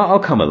 or I'll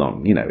come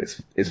along.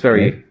 It's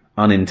very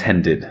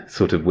unintended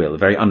sort of will,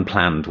 very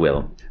unplanned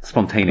will,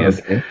 spontaneous.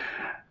 Okay.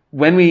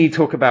 When we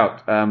talk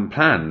about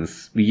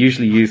plans, we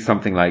usually use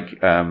something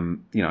like,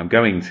 I'm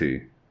going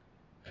to.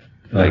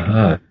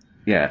 Like,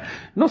 yeah,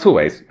 not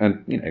always.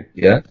 And,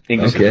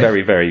 English is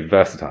very, very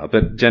versatile,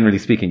 but generally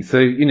speaking. So,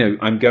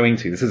 I'm going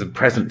to. This is a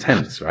present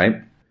tense,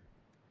 right?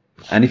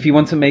 And if you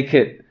want to make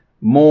it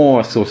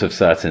more sort of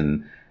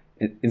certain,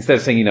 instead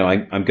of saying,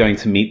 I'm going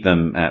to meet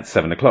them at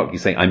 7:00, you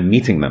say, I'm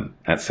meeting them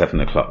at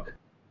 7:00.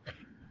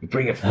 You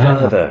bring it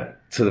further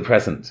to the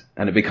present,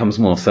 and it becomes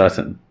more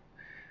certain.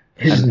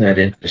 Isn't that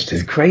interesting?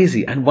 It's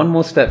crazy. And one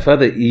more step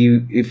further,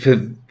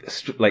 for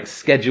like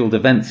scheduled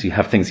events, you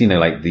have things,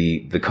 like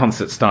the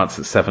concert starts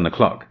at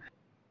 7:00,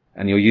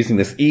 and you're using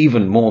this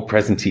even more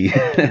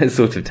presenty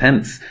sort of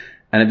tense,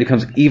 and it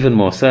becomes even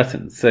more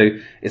certain. So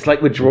it's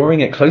like we're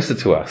drawing it closer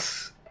to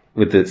us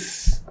with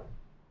this.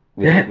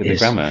 With the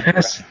grammar.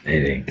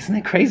 Fascinating. Isn't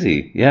it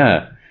crazy?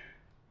 Yeah.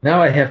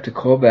 Now I have to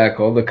call back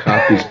all the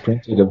copies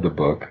printed of the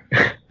book.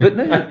 But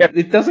no,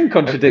 it doesn't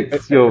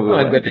contradict your...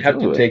 I'm going to have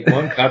to take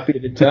one copy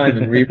at a time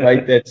and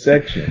rewrite that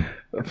section.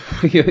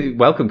 You're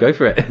welcome, go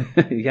for it.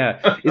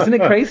 Yeah. Isn't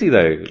it crazy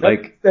though?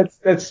 Like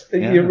that's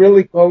You're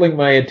really calling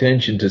my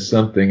attention to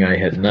something I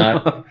had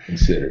not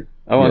considered.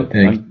 Oh,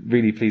 I'm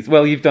really pleased.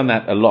 Well, you've done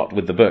that a lot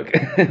with the book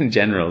in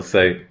general,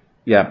 so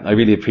yeah, I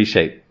really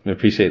appreciate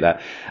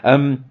that.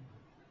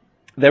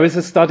 There is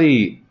a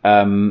study.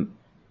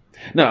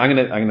 No, I'm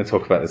gonna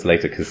talk about this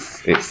later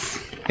because it's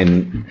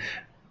in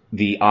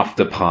the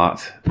after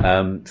part.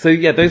 So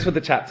yeah, those were the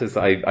chapters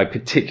I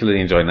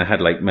particularly enjoyed, and I had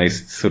like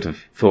most sort of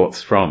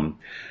thoughts from.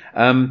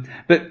 But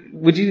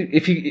are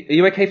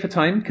you okay for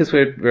time? Because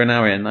we're an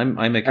hour in.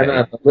 I'm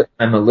okay.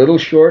 I'm a little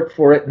short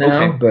for it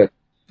now, but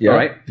yeah. All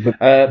right.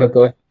 But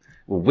go ahead.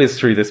 We'll whiz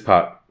through this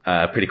part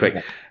pretty quick.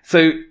 Yeah.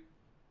 So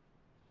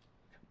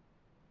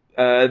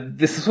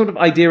this sort of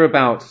idea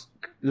about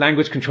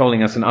language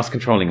controlling us and us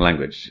controlling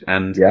language.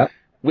 And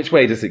which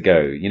way does it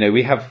go?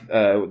 We have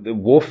the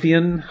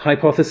Worfian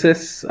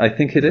hypothesis, I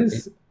think it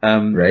is,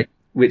 right,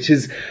 which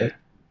is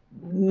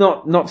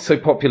not so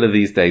popular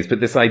these days, but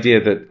this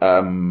idea that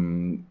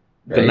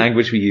the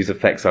language we use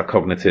affects our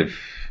cognitive,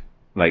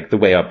 like the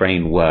way our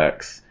brain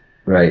works.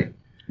 Right.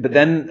 But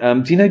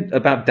then, do you know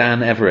about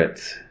Dan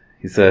Everett?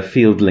 He's a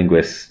field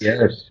linguist.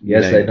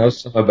 Yes, I know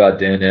some about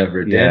Dan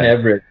Everett. Yeah. Dan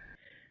Everett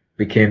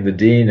became the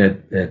dean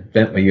at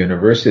Bentley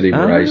University,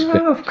 where I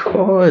spent, of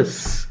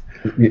course,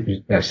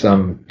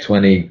 some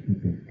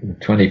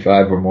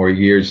 25 or more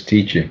years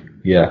teaching.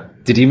 Yeah.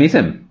 Did you meet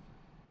him?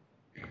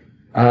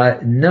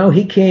 No,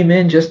 he came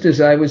in just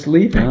as I was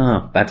leaving.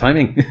 Bad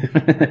timing.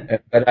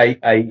 But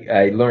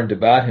I learned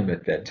about him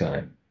at that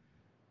time.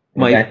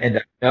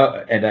 And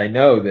I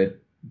know that.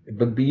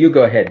 But you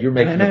go ahead. You're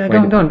making a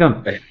point. Go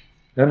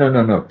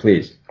on. No,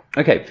 please.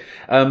 Okay.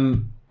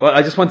 Well,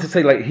 I just want to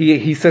say, like,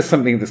 he says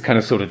something that's kind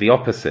of sort of the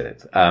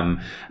opposite, but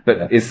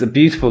it's a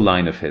beautiful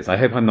line of his. I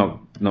hope I'm not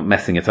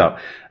messing it up.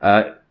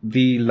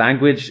 The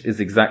language is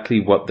exactly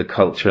what the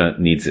culture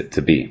needs it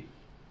to be.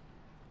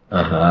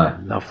 I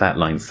love that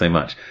line so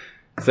much.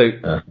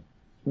 So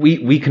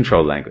we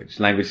control language.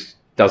 Language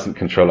doesn't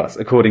control us,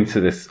 according to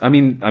this. I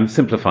mean, I'm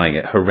simplifying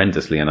it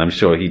horrendously, and I'm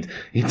sure he'd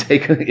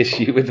take an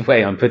issue with the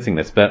way I'm putting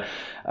this, but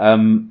I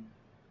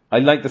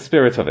like the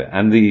spirit of it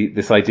and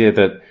this idea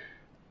that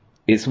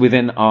it's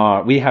within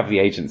we have the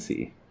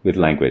agency with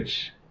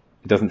language.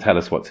 It doesn't tell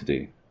us what to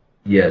do.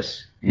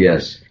 Yes.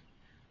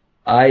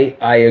 I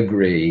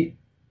agree.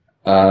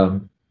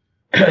 Benjamin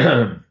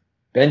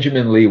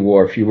Lee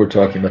Whorf, you were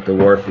talking about the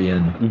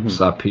Whorfian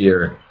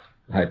Sapir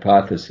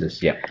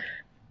hypothesis. Yeah.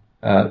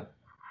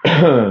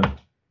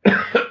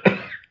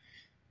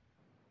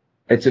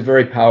 It's a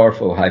very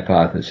powerful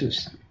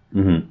hypothesis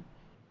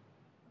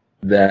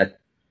that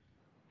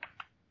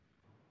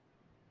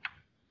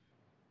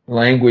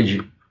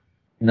language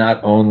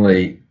not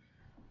only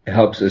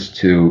helps us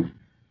to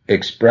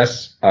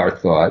express our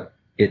thought,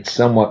 it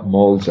somewhat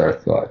molds our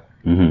thought.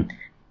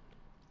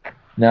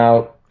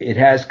 Now, it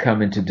has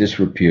come into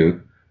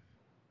disrepute.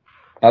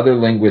 Other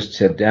linguists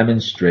have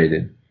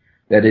demonstrated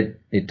that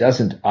it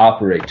doesn't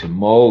operate to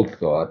mold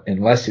thought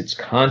unless it's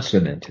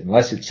consonant,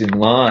 unless it's in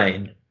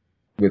line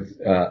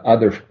with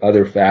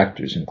other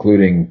factors,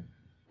 including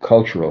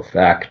cultural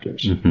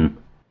factors.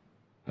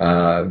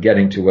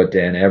 Getting to what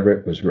Dan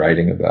Everett was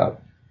writing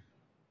about.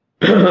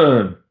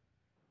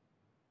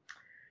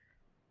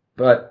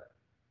 But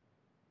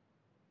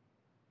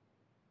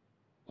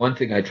one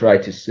thing I try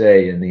to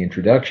say in the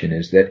introduction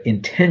is that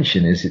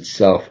intention is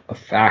itself a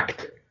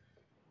factor.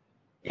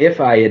 If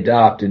I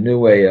adopt a new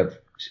way of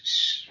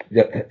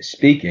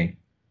speaking,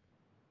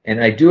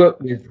 and I do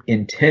it with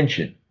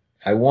intention,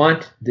 I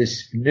want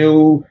this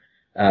new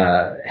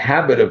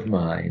habit of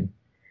mine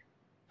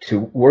to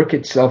work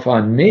itself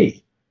on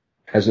me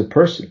as a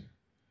person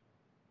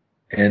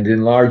and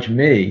enlarge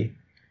me,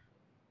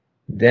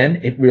 then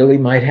it really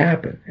might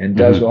happen and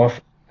does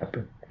often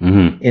happen.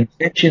 Mm-hmm.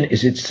 Intention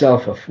is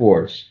itself a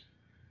force,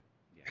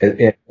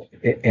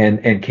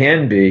 and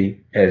can be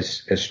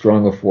as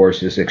strong a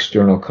force as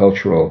external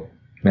cultural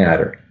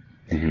matter.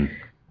 Mm-hmm.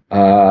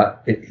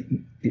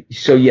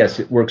 So yes,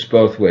 it works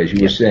both ways.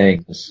 You were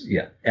saying,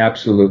 yeah,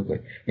 absolutely.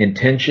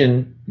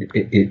 Intention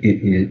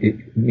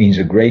it means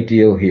a great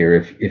deal here.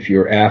 If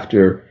you're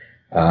after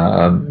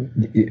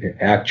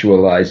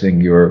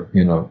actualizing your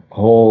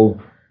whole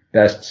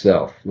best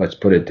self, let's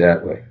put it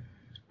that way.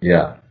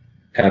 Yeah,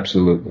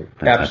 absolutely.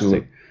 Fantastic.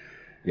 Absolutely.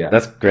 Yeah,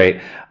 that's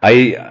great.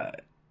 I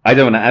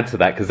don't want to add to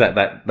that because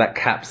that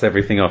caps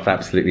everything off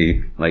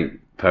absolutely, like,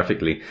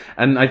 perfectly,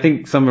 and I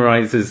think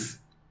summarizes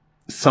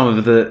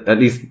at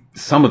least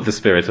some of the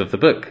spirit of the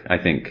book, I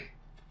think,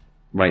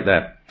 right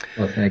there.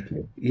 Well, thank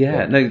you.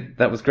 Yeah, no,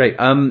 that was great.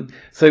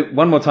 So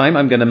one more time,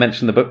 I'm going to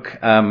mention the book.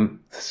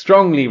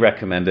 Strongly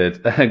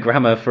recommended,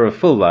 Grammar for a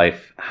Full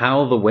Life,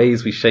 How the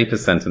Ways We Shape a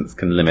Sentence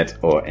Can Limit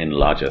or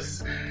Enlarge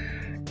Us.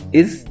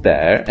 Is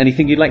there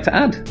anything you'd like to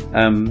add?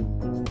 I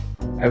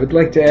would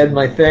like to add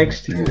my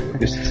thanks to you.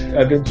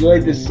 I've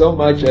enjoyed this so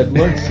much. I've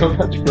learned so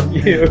much from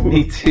you.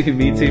 Me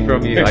too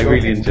from you. I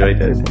really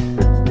enjoyed it.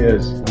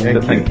 Yes,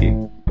 thank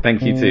you.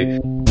 Thank you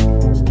too.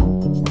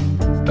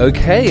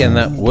 Okay, and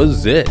that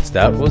was it.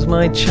 That was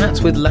my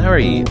chat with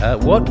Larry.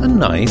 What a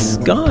nice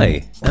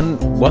guy, and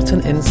what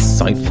an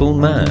insightful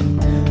man.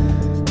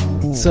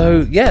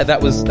 So yeah,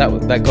 that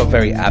got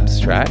very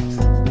abstract.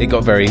 It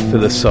got very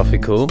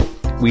philosophical.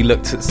 We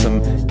looked at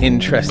some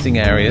interesting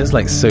areas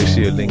like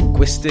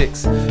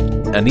sociolinguistics,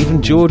 and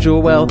even George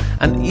Orwell,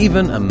 and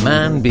even a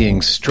man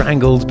being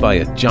strangled by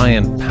a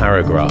giant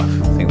paragraph.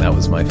 I think that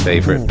was my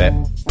favourite bit.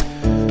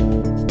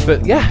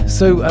 But yeah,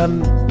 so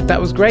that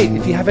was great.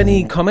 If you have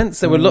any comments,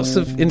 there were lots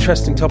of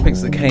interesting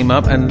topics that came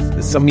up,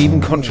 and some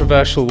even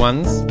controversial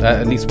ones,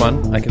 at least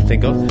one I can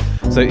think of.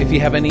 So if you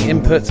have any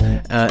input,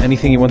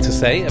 anything you want to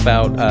say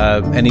about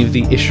any of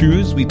the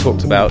issues we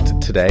talked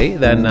about today,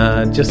 then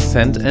just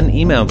send an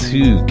email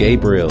to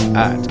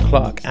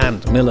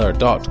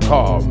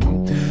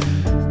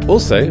gabriel@clarkandmiller.com.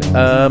 Also,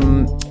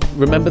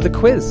 remember the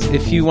quiz.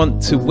 If you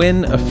want to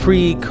win a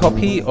free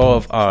copy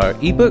of our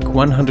ebook,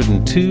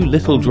 102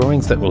 Little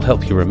Drawings That Will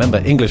Help You Remember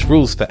English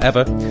Rules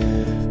Forever,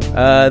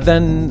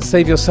 then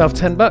save yourself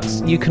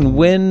 $10. You can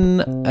win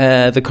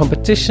the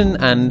competition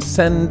and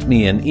send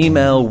me an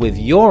email with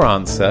your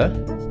answer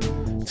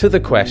to the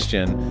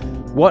question,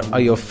 what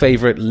are your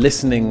favorite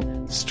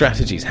listening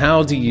strategies?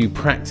 How do you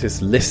practice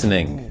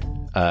listening?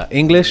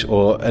 English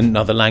or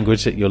another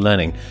language that you're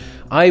learning?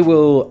 I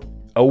will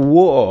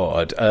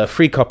award a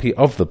free copy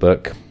of the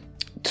book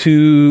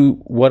to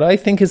what I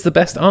think is the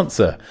best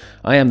answer.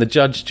 I am the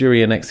judge,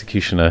 jury, and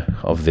executioner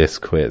of this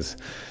quiz.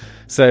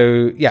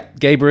 So yeah,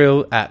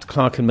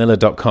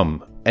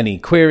 gabriel@clarkandmiller.com. Any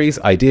queries,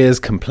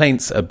 ideas,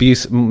 complaints,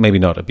 abuse, maybe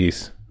not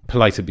abuse,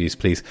 polite abuse,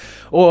 please,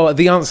 or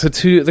the answer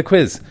to the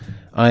quiz.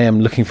 I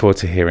am looking forward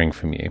to hearing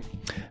from you.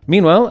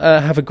 Meanwhile,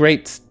 have a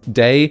great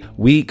day,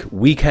 week,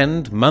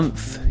 weekend,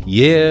 month,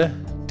 year,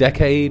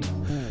 decade,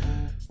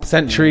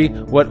 century,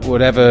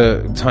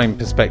 whatever time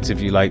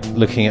perspective you like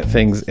looking at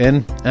things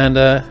in, and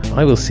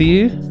I will see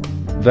you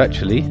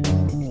virtually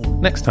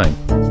next time.